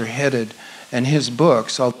Meister headed, and his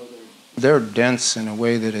books, although they're dense in a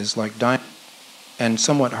way that is like diamond and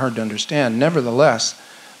somewhat hard to understand, nevertheless,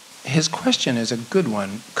 his question is a good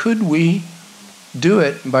one. Could we do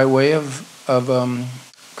it by way of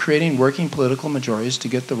creating working political majorities to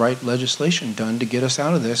get the right legislation done to get us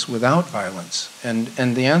out of this without violence? And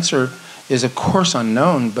the answer is, of course,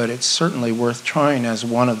 unknown, but it's certainly worth trying as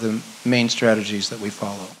one of the main strategies that we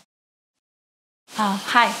follow.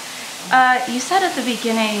 Hi. You said at the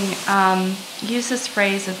beginning, use this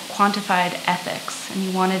phrase of quantified ethics, and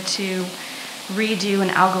you wanted to redo an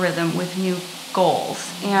algorithm with new goals.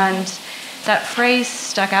 And that phrase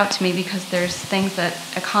stuck out to me because there's things that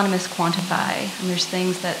economists quantify, and there's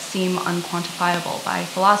things that seem unquantifiable by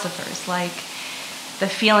philosophers, like the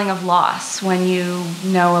feeling of loss when you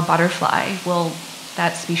know a butterfly. Well,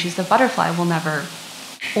 that species of butterfly will never.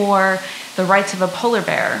 Or the rights of a polar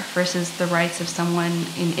bear versus the rights of someone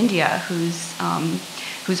in India whose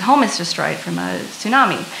home is destroyed from a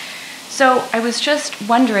tsunami. So I was just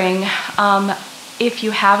wondering if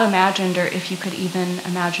you have imagined, or if you could even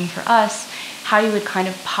imagine for us, how you would kind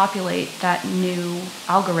of populate that new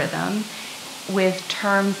algorithm with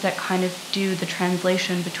terms that kind of do the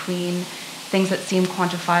translation between things that seem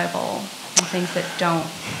quantifiable and things that don't,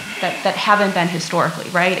 that haven't been historically,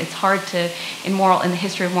 right? It's hard to, in the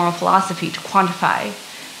history of moral philosophy, to quantify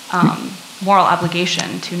moral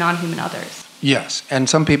obligation to non-human others. Yes, and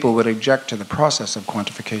some people would object to the process of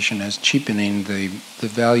quantification as cheapening the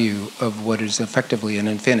value of what is effectively an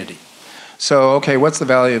infinity. So, okay, what's the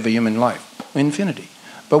value of a human life? Infinity.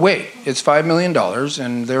 But wait, it's $5 million,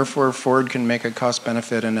 and therefore Ford can make a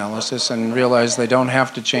cost-benefit analysis and realize they don't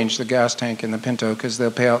have to change the gas tank in the Pinto because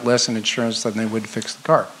they'll pay out less in insurance than they would fix the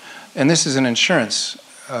car. And this is an insurance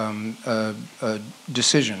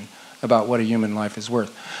decision about what a human life is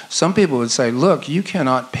worth. Some people would say, look, you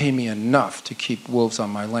cannot pay me enough to keep wolves on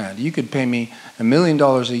my land. You could pay me $1 million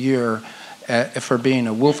a year for being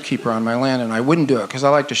a wolf keeper on my land, and I wouldn't do it because I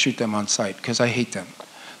like to shoot them on sight because I hate them.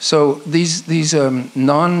 So these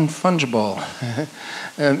non-fungible,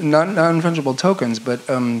 not non-fungible tokens, but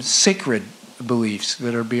sacred beliefs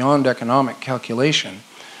that are beyond economic calculation,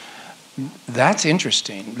 that's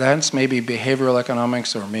interesting. That's maybe behavioral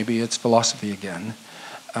economics, or maybe it's philosophy again.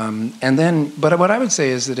 But what I would say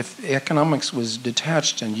is that if economics was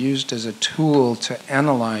detached and used as a tool to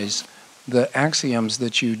analyze the axioms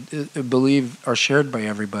that you believe are shared by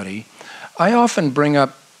everybody, I often bring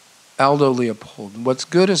up Aldo Leopold. What's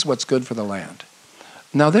good is what's good for the land.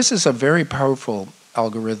 Now, this is a very powerful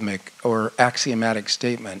algorithmic or axiomatic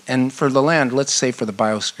statement. And for the land, let's say for the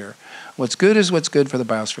biosphere. What's good is what's good for the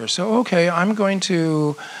biosphere. So, okay, I'm going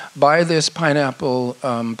to buy this pineapple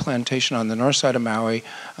plantation on the north side of Maui.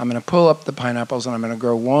 I'm going to pull up the pineapples and I'm going to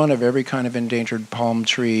grow one of every kind of endangered palm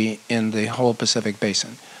tree in the whole Pacific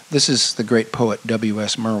Basin. This is the great poet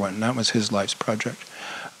W.S. Merwin. That was his life's project.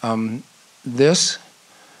 This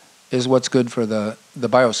is what's good for the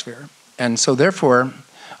biosphere. And so therefore,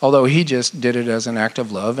 although he just did it as an act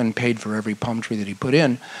of love and paid for every palm tree that he put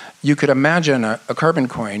in, you could imagine a carbon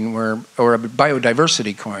coin or a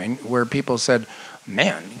biodiversity coin where people said,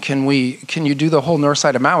 man, can you do the whole north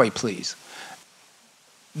side of Maui, please?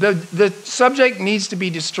 The subject needs to be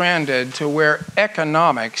destranded to where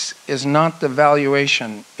economics is not the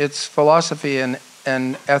valuation. It's philosophy and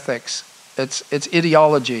ethics. It's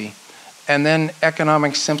ideology. And then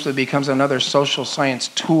economics simply becomes another social science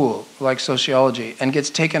tool like sociology and gets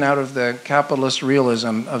taken out of the capitalist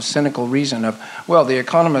realism of cynical reason of, well, the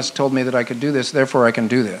economist told me that I could do this, therefore I can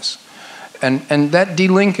do this. And that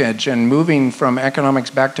delinkage and moving from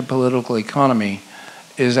economics back to political economy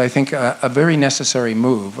is, I think, a very necessary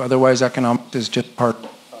move. Otherwise, economics is just part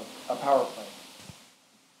of a power play.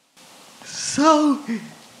 So,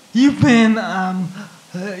 you've been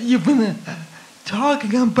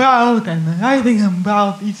talking about and writing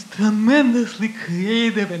about these tremendously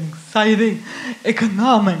creative and exciting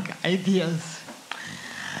economic ideas.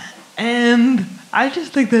 And I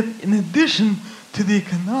just think that in addition to the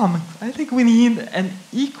economics, I think we need an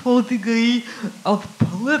equal degree of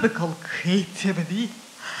political creativity,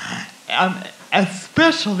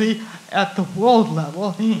 especially at the world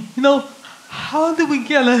level. You know, how do we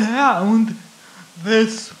get around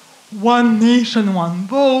this one nation, one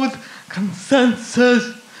vote,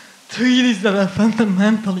 consensus, treaties that are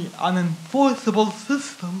fundamentally unenforceable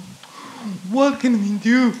system? What can we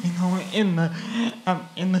do, you know, in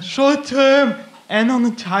the short term and on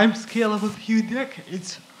the time scale of a few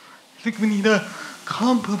decades? I think we need a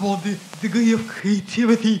comparable degree of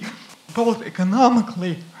creativity, both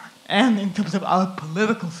economically and in terms of our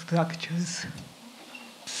political structures.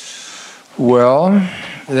 Well,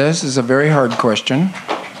 this is a very hard question.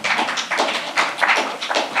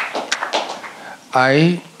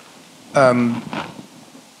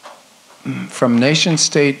 From nation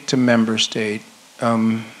state to member state,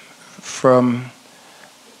 and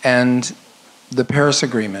the Paris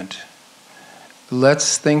Agreement.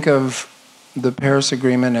 Let's think of the Paris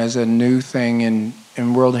Agreement as a new thing in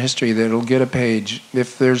world history that'll get a page.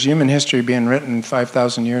 If there's human history being written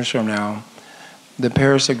 5,000 years from now, the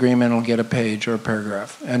Paris Agreement will get a page or a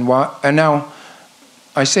paragraph. And now,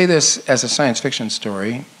 I say this as a science fiction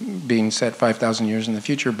story, being set 5,000 years in the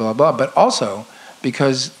future, blah, blah, but also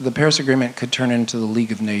because the Paris Agreement could turn into the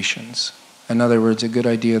League of Nations. In other words, a good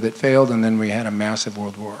idea that failed, and then we had a massive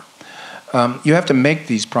world war. You have to make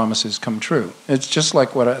these promises come true. It's just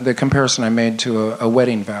like the comparison I made to a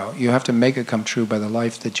wedding vow. You have to make it come true by the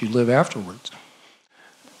life that you live afterwards.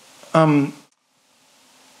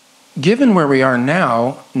 Given where we are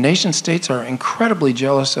now, nation states are incredibly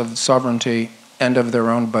jealous of sovereignty and of their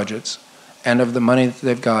own budgets, and of the money that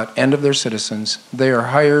they've got, and of their citizens. They are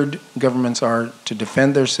hired, governments are, to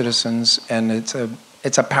defend their citizens, and it's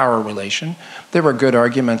a power relation. There were good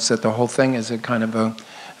arguments that the whole thing is a kind of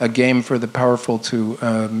a game for the powerful to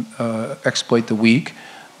exploit the weak.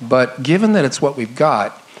 But given that it's what we've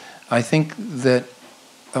got, I think that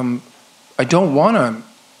I don't want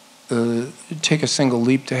to take a single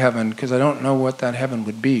leap to heaven, because I don't know what that heaven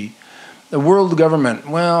would be. The world government,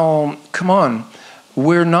 well, come on.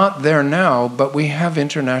 We're not there now, but we have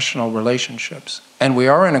international relationships, and we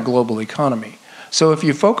are in a global economy. So if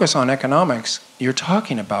you focus on economics, you're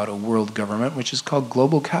talking about a world government, which is called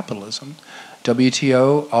global capitalism.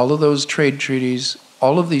 WTO, all of those trade treaties,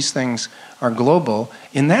 all of these things are global.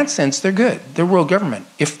 In that sense, they're good. They're world government.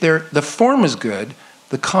 If the form is good,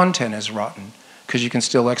 the content is rotten, because you can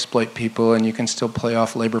still exploit people and you can still play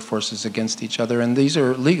off labor forces against each other, and these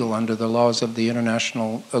are legal under the laws of the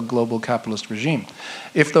international global capitalist regime.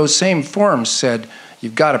 If those same forms said,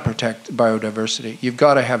 you've got to protect biodiversity, you've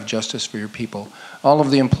got to have justice for your people, all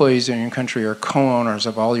of the employees in your country are co-owners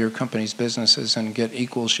of all your company's businesses and get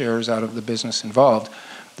equal shares out of the business involved,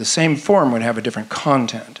 the same form would have a different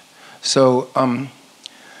content. So,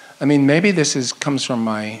 I mean, maybe this comes from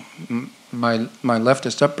my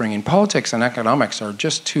leftist upbringing. Politics and economics are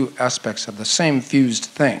just two aspects of the same fused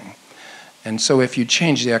thing. And so if you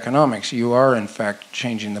change the economics, you are in fact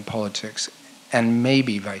changing the politics, and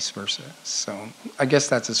maybe vice versa. So I guess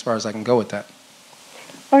that's as far as I can go with that.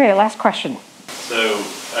 Okay, last question. So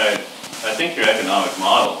I think your economic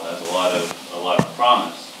model has a lot of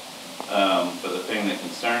promise, but the thing that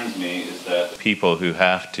concerns me is that the people who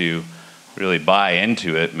have to really buy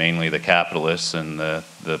into it, mainly the capitalists and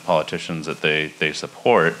the politicians that they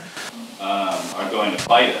support, are going to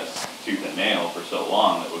fight us tooth and nail for so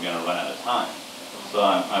long that we're going to run out of time. So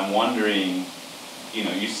I'm wondering, you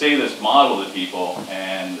know, you say this model to people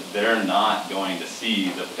and they're not going to see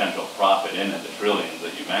the potential profit in it, the trillions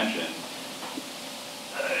that you mentioned,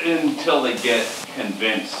 until they get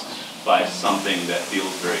convinced by something that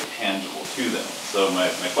feels very tangible to them. So my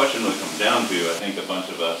question really comes down to, I think a bunch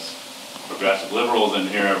of us progressive liberals in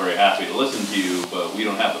here are very happy to listen to you, but we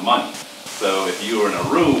don't have the money. So if you were in a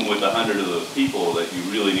room with 100 of those people that you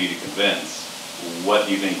really need to convince, what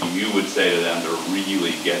do you think you would say to them to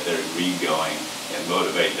really get their greed going and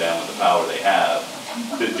motivate them with the power they have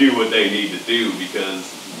to do what they need to do, because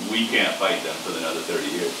we can't fight them for another 30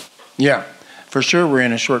 years? Yeah, for sure we're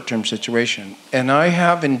in a short-term situation. And I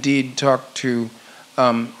have indeed talked to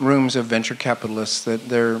rooms of venture capitalists that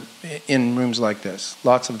they're in rooms like this,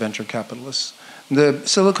 lots of venture capitalists. The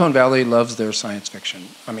Silicon Valley loves their science fiction,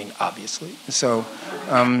 I mean, obviously. So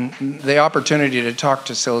the opportunity to talk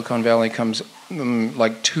to Silicon Valley comes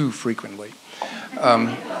like too frequently.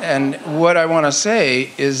 And what I want to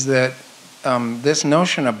say is that this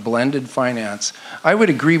notion of blended finance, I would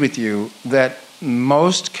agree with you that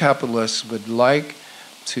most capitalists would like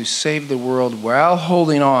to save the world while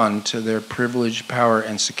holding on to their privilege, power,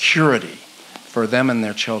 and security for them and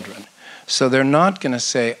their children. So they're not going to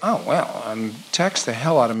say, oh, well, tax the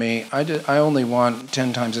hell out of me. I only want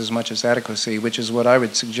 10 times as much as adequacy, which is what I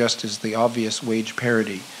would suggest is the obvious wage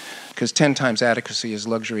parity, because 10 times adequacy is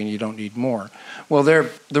luxury and you don't need more. Well,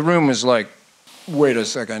 the room is like, wait a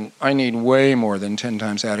second, I need way more than 10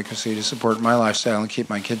 times adequacy to support my lifestyle and keep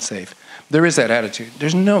my kids safe. There is that attitude.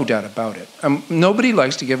 There's no doubt about it. Nobody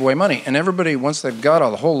likes to give away money. And everybody, once they've got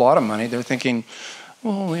a whole lot of money, they're thinking,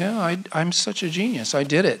 well, yeah, I'm such a genius. I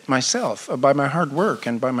did it myself by my hard work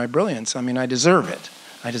and by my brilliance. I mean, I deserve it.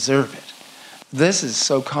 I deserve it. This is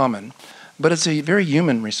so common, but it's a very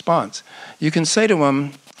human response. You can say to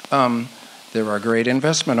them, there are great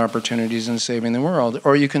investment opportunities in saving the world.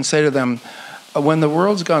 Or you can say to them, when the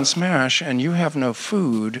world's gone smash and you have no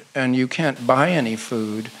food and you can't buy any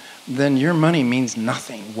food, then your money means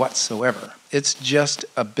nothing whatsoever. It's just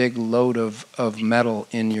a big load of metal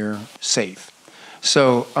in your safe.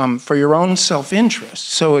 So for your own self-interest,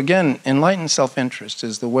 so again, enlightened self-interest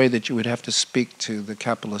is the way that you would have to speak to the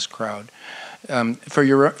capitalist crowd. For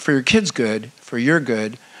your kids' good, for your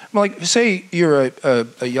good, like say you're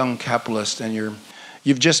a young capitalist and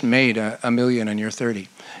you've just made $1 million and you're 30.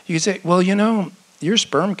 You could say, well, you know, your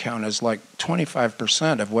sperm count is like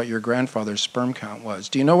 25% of what your grandfather's sperm count was.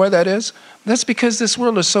 Do you know why that is? That's because this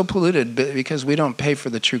world is so polluted because we don't pay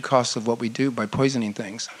for the true costs of what we do by poisoning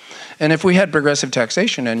things. And if we had progressive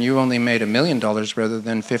taxation and you only made $1 million rather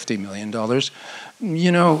than $50 million,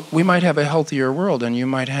 you know, we might have a healthier world and you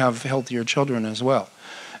might have healthier children as well.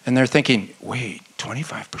 And they're thinking, wait,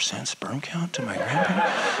 25% sperm count to my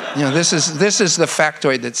grandparents? You know, this is the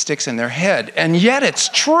factoid that sticks in their head, and yet it's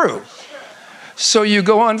true. So you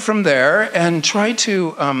go on from there and try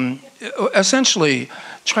to essentially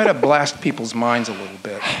try to blast people's minds a little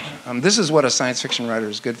bit. This is what a science fiction writer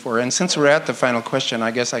is good for. And since we're at the final question, I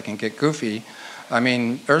guess I can get goofy. I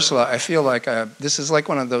mean, Ursula, I feel like this is like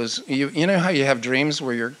one of those, you know how you have dreams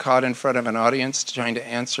where you're caught in front of an audience trying to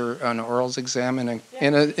answer an orals exam in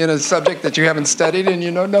a subject that you haven't studied and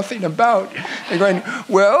you know nothing about. You're going,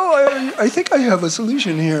 well, I think I have a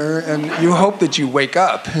solution here, and you hope that you wake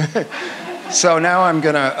up. So now I'm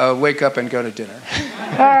going to wake up and go to dinner.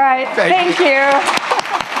 All right. Thank you.